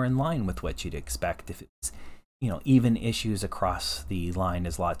 which is more in line with what you'd expect if it's, even issues across the line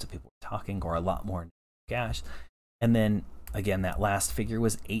as lots of people were talking, or a lot more gas. And then again, that last figure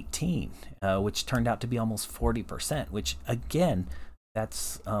was 18, which turned out to be almost 40%, which again,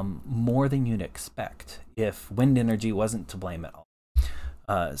 that's more than you'd expect if wind energy wasn't to blame at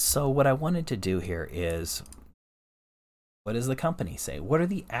all. So what I wanted to do here is, what does the company say? What's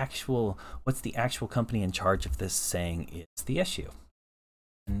the actual company in charge of this saying is the issue?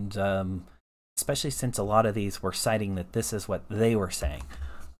 And especially since a lot of these were citing that this is what they were saying.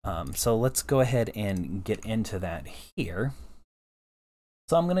 So let's go ahead and get into that here.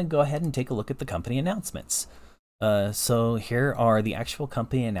 So I'm going to go ahead and take a look at the company announcements. So here are the actual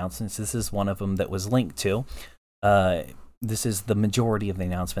company announcements. This is one of them that was linked to. This is the majority of the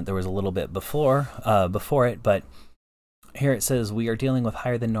announcement. There was a little bit before it, but here it says, we are dealing with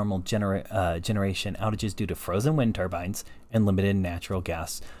higher than normal generation outages due to frozen wind turbines and limited natural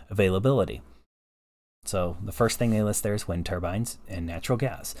gas availability. So the first thing they list there is wind turbines and natural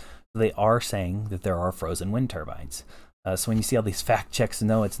gas. They are saying that there are frozen wind turbines. So when you see all these fact checks,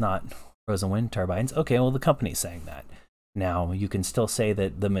 no, it's not frozen wind turbines. Okay, well, the company's saying that. Now, you can still say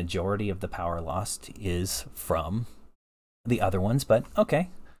that the majority of the power lost is from the other ones, but okay.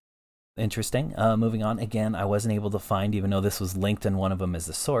 Interesting. Moving on. Again, I wasn't able to find, even though this was linked in one of them as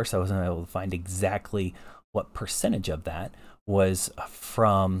the source, I wasn't able to find exactly what percentage of that was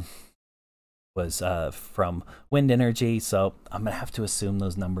from wind energy. So I'm going to have to assume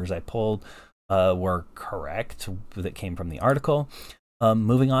those numbers I pulled were correct, that came from the article.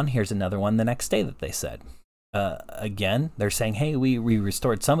 Moving on, here's another one the next day that they said. Again, they're saying, hey, we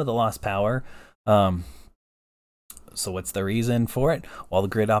restored some of the lost power. So what's the reason for it? While the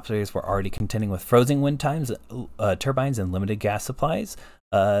grid operators were already contending with frozen wind turbines and limited gas supplies,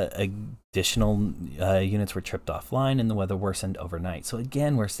 additional units were tripped offline and the weather worsened overnight. So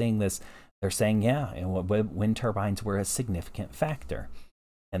again, we're seeing this. They're saying, yeah, and wind turbines were a significant factor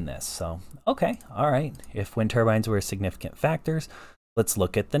in this. So, okay, all right. If wind turbines were significant factors, let's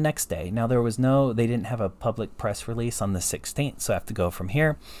look at the next day. Now, they didn't have a public press release on the 16th, so I have to go from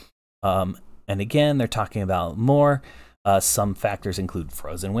here. And again, they're talking about more. Some factors include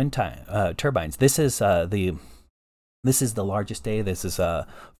frozen wind turbines. This is the largest day. This is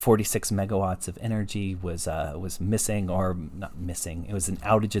 46 megawatts of energy was missing, or not missing. It was an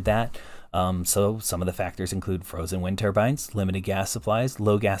outage of that. So some of the factors include frozen wind turbines, limited gas supplies,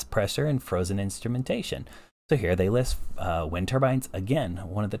 low gas pressure, and frozen instrumentation. So here they list wind turbines. Again,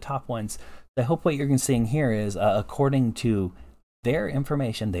 one of the top ones. I hope what you're seeing here is according to their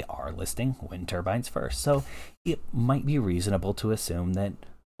information, they are listing wind turbines first. So it might be reasonable to assume that,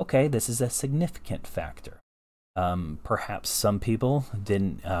 okay, this is a significant factor. Perhaps some people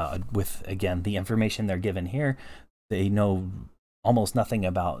didn't, with, again, the information they're given here, they know almost nothing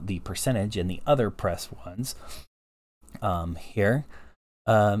about the percentage in the other press ones here.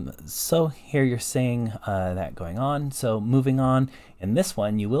 So here you're seeing that going on. So moving on, in this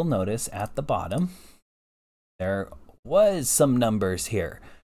one, you will notice at the bottom, there was some numbers here.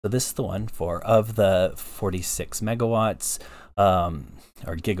 So this is the one of the 46 megawatts,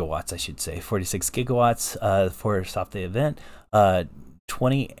 or gigawatts, I should say, 46 gigawatts for stop the event,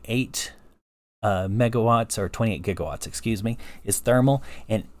 28 megawatts, or 28 gigawatts, excuse me, is thermal,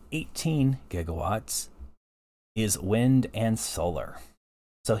 and 18 gigawatts is wind and solar.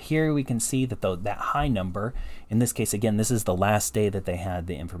 So here we can see that that high number, in this case, again, this is the last day that they had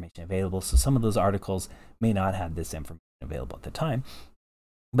the information available. So some of those articles may not have this information available at the time.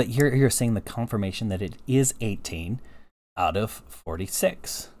 But here you're seeing the confirmation that it is 18 out of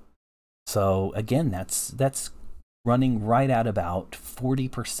 46. So again, that's running right at about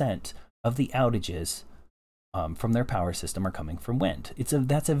 40% of the outages from their power system are coming from wind.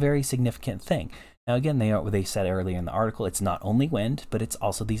 That's a very significant thing. Now, again, they said earlier in the article, it's not only wind, but it's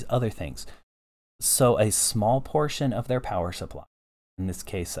also these other things. So a small portion of their power supply, in this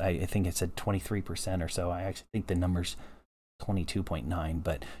case, I think it said 23% or so. I actually think the number's 22.9,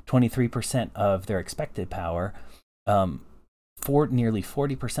 but 23% of their expected power, for nearly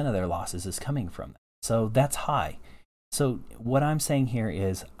 40% of their losses is coming from that. So that's high. So what I'm saying here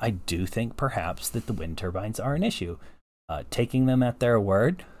is I do think perhaps that the wind turbines are an issue. Taking them at their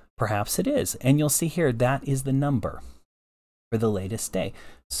word, perhaps it is. And you'll see here that is the number for the latest day.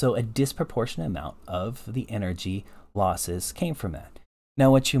 So a disproportionate amount of the energy losses came from that. Now,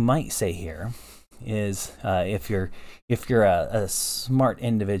 what you might say here is, if you're a smart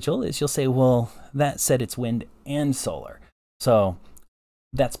individual, is you'll say, well, that said it's wind and solar. So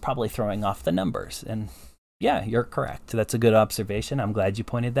that's probably throwing off the numbers. And yeah, you're correct. That's a good observation. I'm glad you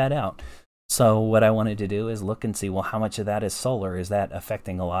pointed that out. So what I wanted to do is look and see, well, how much of that is solar? Is that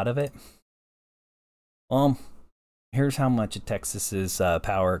affecting a lot of it? Well, here's how much of Texas's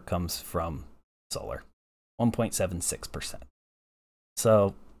power comes from solar. 1.76%.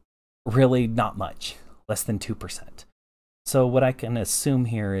 So really not much, less than 2%. So what I can assume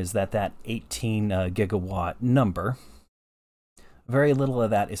here is that 18 gigawatt number, very little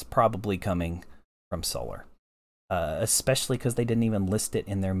of that is probably coming from solar. Especially because they didn't even list it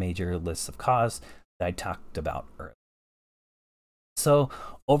in their major lists of costs that I talked about earlier. So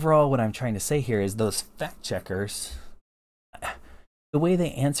overall, what I'm trying to say here is those fact checkers, the way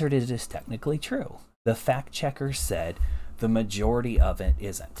they answered it is technically true. The fact checkers said the majority of it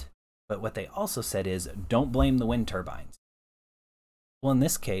isn't. But what they also said is don't blame the wind turbines. Well, in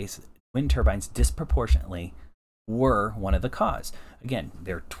this case, wind turbines disproportionately were one of the cause. Again,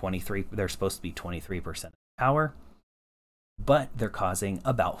 they're supposed to be 23% of power, but they're causing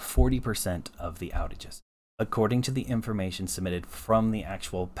about 40% of the outages, according to the information submitted from the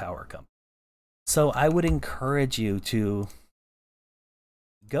actual power company. So I would encourage you to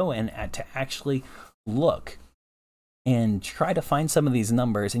go in to actually look and try to find some of these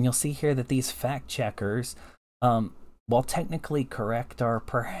numbers, and you'll see here that these fact checkers, while technically correct, are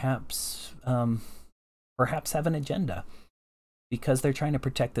perhaps have an agenda, because they're trying to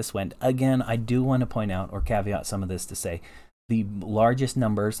protect this wind. Again, I do want to point out or caveat some of this to say the largest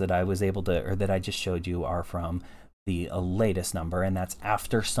numbers that I was able to, or that I just showed you, are from the latest number, and that's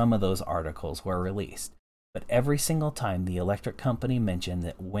after some of those articles were released. But every single time the electric company mentioned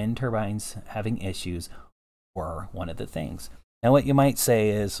that wind turbines having issues were one of the things. Now, what you might say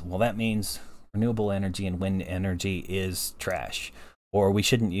is, well, that means renewable energy and wind energy is trash, or we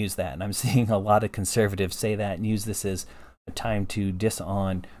shouldn't use that. And I'm seeing a lot of conservatives say that and use this as a time to diss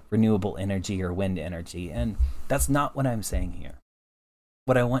on renewable energy or wind energy. And that's not what I'm saying here.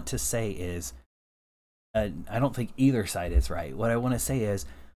 What I want to say is, I don't think either side is right. What I want to say is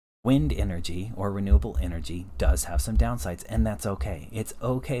wind energy or renewable energy does have some downsides, and that's okay. It's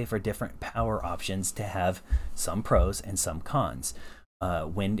okay for different power options to have some pros and some cons.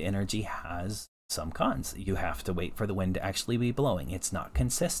 Wind energy has some cons. You have to wait for the wind to actually be blowing. It's not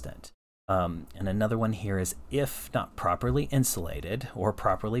consistent. And another one here is, if not properly insulated or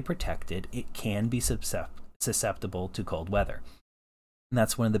properly protected, it can be susceptible to cold weather. And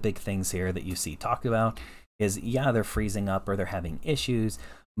that's one of the big things here that you see talked about is, yeah, they're freezing up or they're having issues,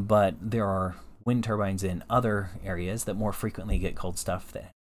 but there are wind turbines in other areas that more frequently get cold stuff,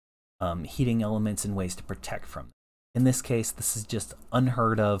 that heating elements and ways to protect from them. In this case, this is just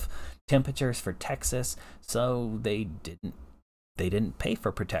unheard of temperatures for Texas, so they didn't pay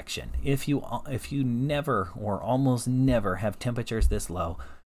for protection. If you never or almost never have temperatures this low,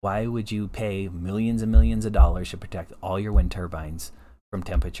 why would you pay millions and millions of dollars to protect all your wind turbines from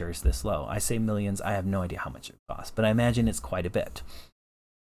temperatures this low? I say millions, I have no idea how much it costs, but I imagine it's quite a bit.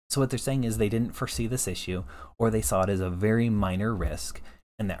 So what they're saying is they didn't foresee this issue, or they saw it as a very minor risk,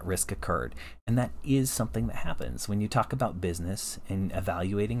 and that risk occurred. And that is something that happens. When you talk about business and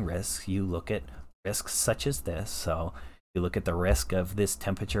evaluating risks, you look at risks such as this. So you look at the risk of this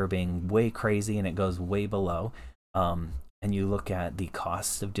temperature being way crazy and it goes way below. And you look at the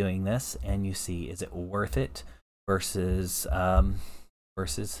costs of doing this, and you see, is it worth it versus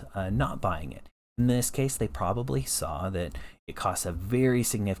not buying it. In this case, they probably saw that it costs a very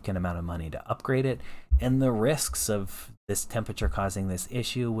significant amount of money to upgrade it, and the risks of this temperature causing this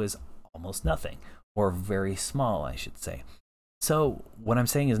issue was almost nothing, or very small, I should say. So what I'm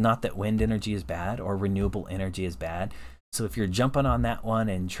saying is not that wind energy is bad or renewable energy is bad. So if you're jumping on that one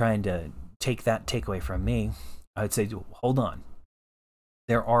and trying to take that takeaway from me, I would say, hold on.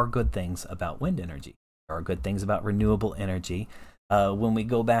 There are good things about wind energy. There are good things about renewable energy. When we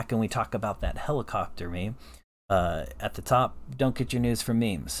go back and we talk about that helicopter meme, At the top, don't get your news from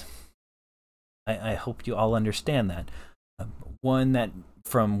memes. I hope you all understand that. One, that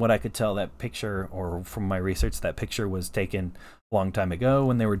from what I could tell, that picture, or from my research, that picture was taken a long time ago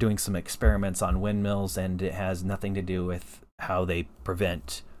when they were doing some experiments on windmills, and it has nothing to do with how they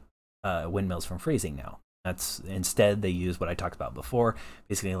prevent windmills from freezing now. That's instead they use what I talked about before,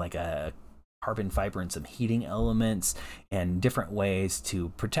 basically like a carbon fiber and some heating elements and different ways to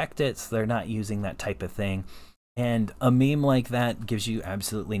protect it, so they're not using that type of thing. And a meme like that gives you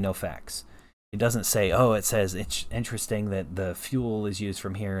absolutely no facts. It doesn't say, oh, it says it's interesting that the fuel is used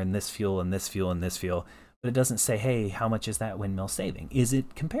from here, and this fuel and this fuel and this fuel, but it doesn't say, hey, how much is that windmill saving? Is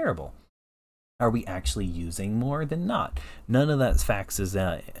it comparable? Are we actually using more than not? None of that facts is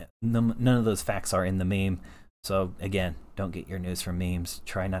none of those facts are in the meme. So again, don't get your news from memes.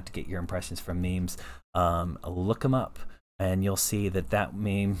 Try not to get your impressions from memes. Look them up, and you'll see that that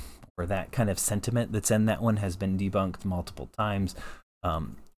meme, or that kind of sentiment that's in that one, has been debunked multiple times.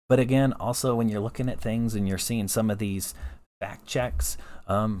 But again, also when you're looking at things and you're seeing some of these fact checks,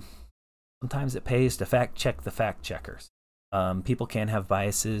 sometimes it pays to fact check the fact checkers. People can have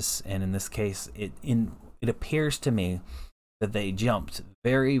biases, and in this case, it appears to me that they jumped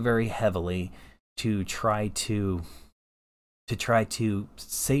very, very heavily to try to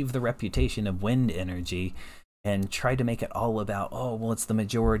save the reputation of wind energy, and try to make it all about, oh, well, it's the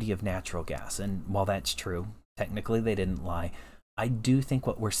majority of natural gas. And while that's true, technically they didn't lie. I do think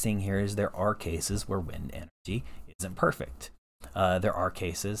what we're seeing here is there are cases where wind energy isn't perfect. There are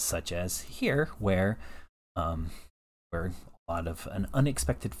cases such as here where a lot of an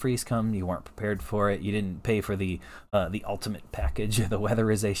unexpected freeze come, you weren't prepared for it, you didn't pay for the ultimate package, the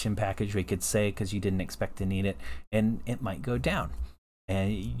weatherization package, we could say, because you didn't expect to need it, and it might go down,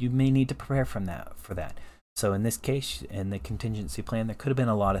 and you may need to prepare for that. So in this case, in the contingency plan, there could have been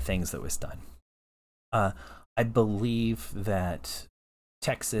a lot of things that was done. I believe that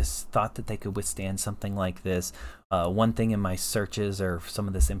Texas thought that they could withstand something like this. One thing in my searches, or some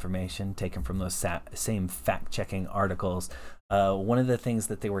of this information taken from those same fact-checking articles, one of the things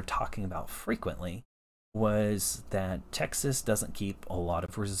that they were talking about frequently was that Texas doesn't keep a lot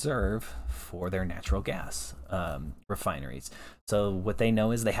of reserve for their natural gas refineries. So what they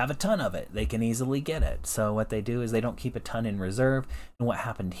know is they have a ton of it. They can easily get it. So what they do is they don't keep a ton in reserve. And what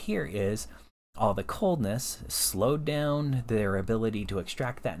happened here is all the coldness slowed down their ability to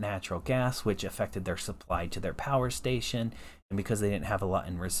extract that natural gas, which affected their supply to their power station. And because they didn't have a lot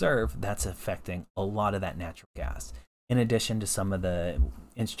in reserve, that's affecting a lot of that natural gas, in addition to some of the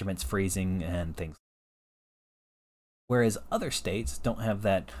instruments freezing and things. Whereas other states don't have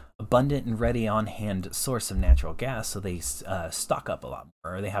that abundant and ready on hand source of natural gas, so they stock up a lot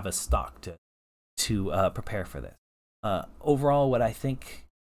more, or they have a stock to prepare for this. Overall, what I think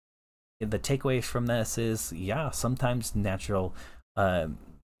the takeaway from this is, yeah, sometimes natural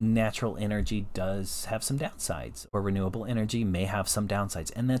energy does have some downsides, or renewable energy may have some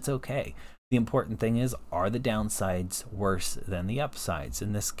downsides, and that's okay. The important thing is, are the downsides worse than the upsides?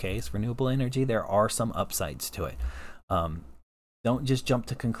 In this case, renewable energy, there are some upsides to it. Don't just jump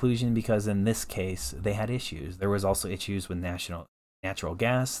to conclusion, because in this case, they had issues. There was also issues with natural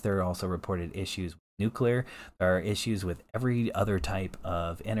gas. There are also reported issues with nuclear. There are issues with every other type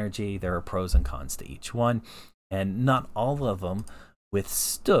of energy. There are pros and cons to each one, and not all of them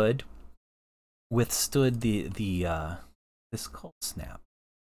withstood this cold snap.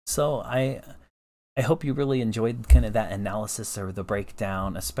 So I hope you really enjoyed kind of that analysis, or the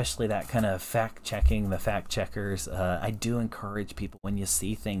breakdown, especially that kind of fact checking, the fact checkers. I do encourage people, when you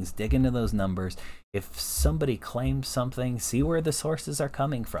see things, dig into those numbers. If somebody claims something, see where the sources are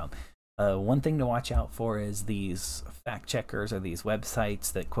coming from. One thing to watch out for is these fact checkers, or these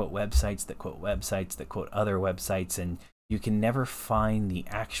websites that quote websites that quote websites that quote other websites, and you can never find the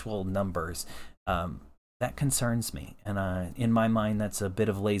actual numbers. That concerns me, and in my mind, that's a bit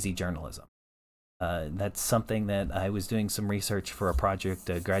of lazy journalism. That's something that I was doing some research for a project,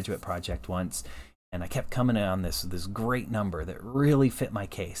 a graduate project once, and I kept coming on this great number that really fit my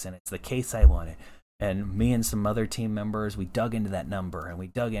case, and it's the case I wanted. And me and some other team members, we dug into that number, and we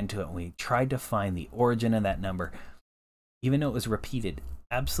dug into it, and we tried to find the origin of that number, even though it was repeated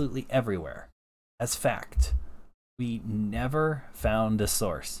absolutely everywhere as fact. We never found the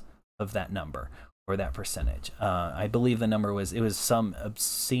source of that number, or that percentage. I believe the number was some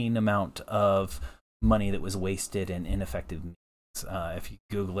obscene amount of money that was wasted in ineffective means. If you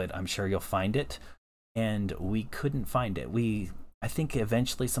Google it, I'm sure you'll find it. And we couldn't find it. I think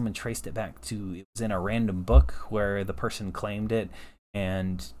eventually someone traced it back to, it was in a random book where the person claimed it,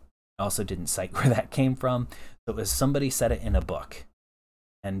 and also didn't cite where that came from. So it was somebody said it in a book,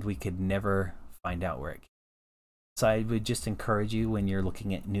 and we could never find out where it came So I would just encourage you, when you're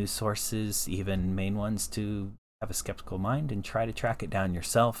looking at news sources, even main ones, to have a skeptical mind and try to track it down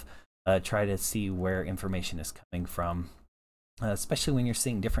yourself. Try to see where information is coming from, especially when you're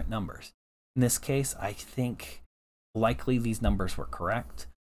seeing different numbers. In this case, I think likely these numbers were correct.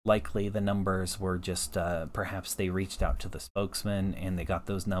 Likely the numbers were just perhaps they reached out to the spokesman and they got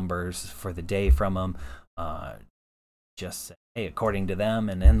those numbers for the day from them. Just say, hey, according to them,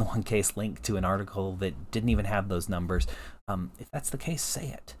 and in the one case linked to an article that didn't even have those numbers. If that's the case, say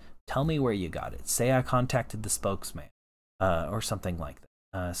it. Tell me where you got it. Say I contacted the spokesman or something like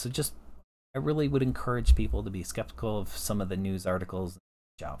that. So just, I really would encourage people to be skeptical of some of the news articles.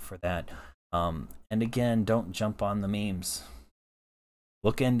 Watch out for that. And again, don't jump on the memes.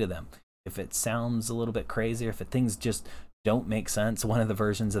 Look into them. If it sounds a little bit crazy, or if things just don't make sense, one of the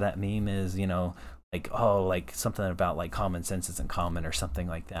versions of that meme is, like, oh, like something about like common sense isn't common or something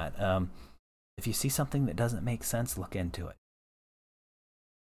like that. If you see something that doesn't make sense, look into it.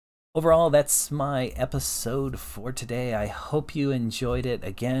 Overall, that's my episode for today. I hope you enjoyed it.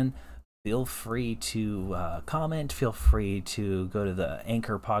 Again, feel free to comment. Feel free to go to the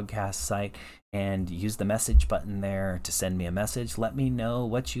Anchor podcast site and use the message button there to send me a message. Let me know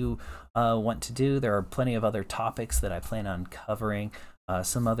what you want to do. There are plenty of other topics that I plan on covering.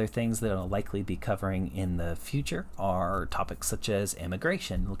 Some other things that I'll likely be covering in the future are topics such as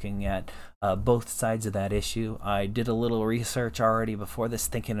immigration, looking at both sides of that issue. I did a little research already before this,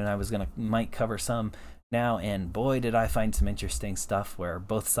 thinking that I was might cover some now, and boy, did I find some interesting stuff where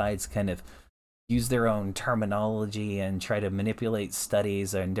both sides kind of use their own terminology and try to manipulate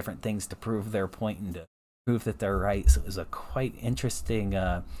studies and different things to prove their point and to prove that they're right. So it was a quite interesting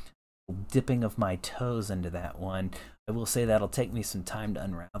dipping of my toes into that one. I will say that'll take me some time to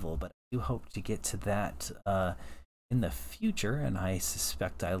unravel, but I do hope to get to that in the future, and I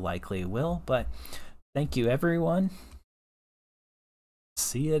suspect I likely will. But thank you, everyone.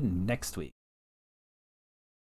 See you next week.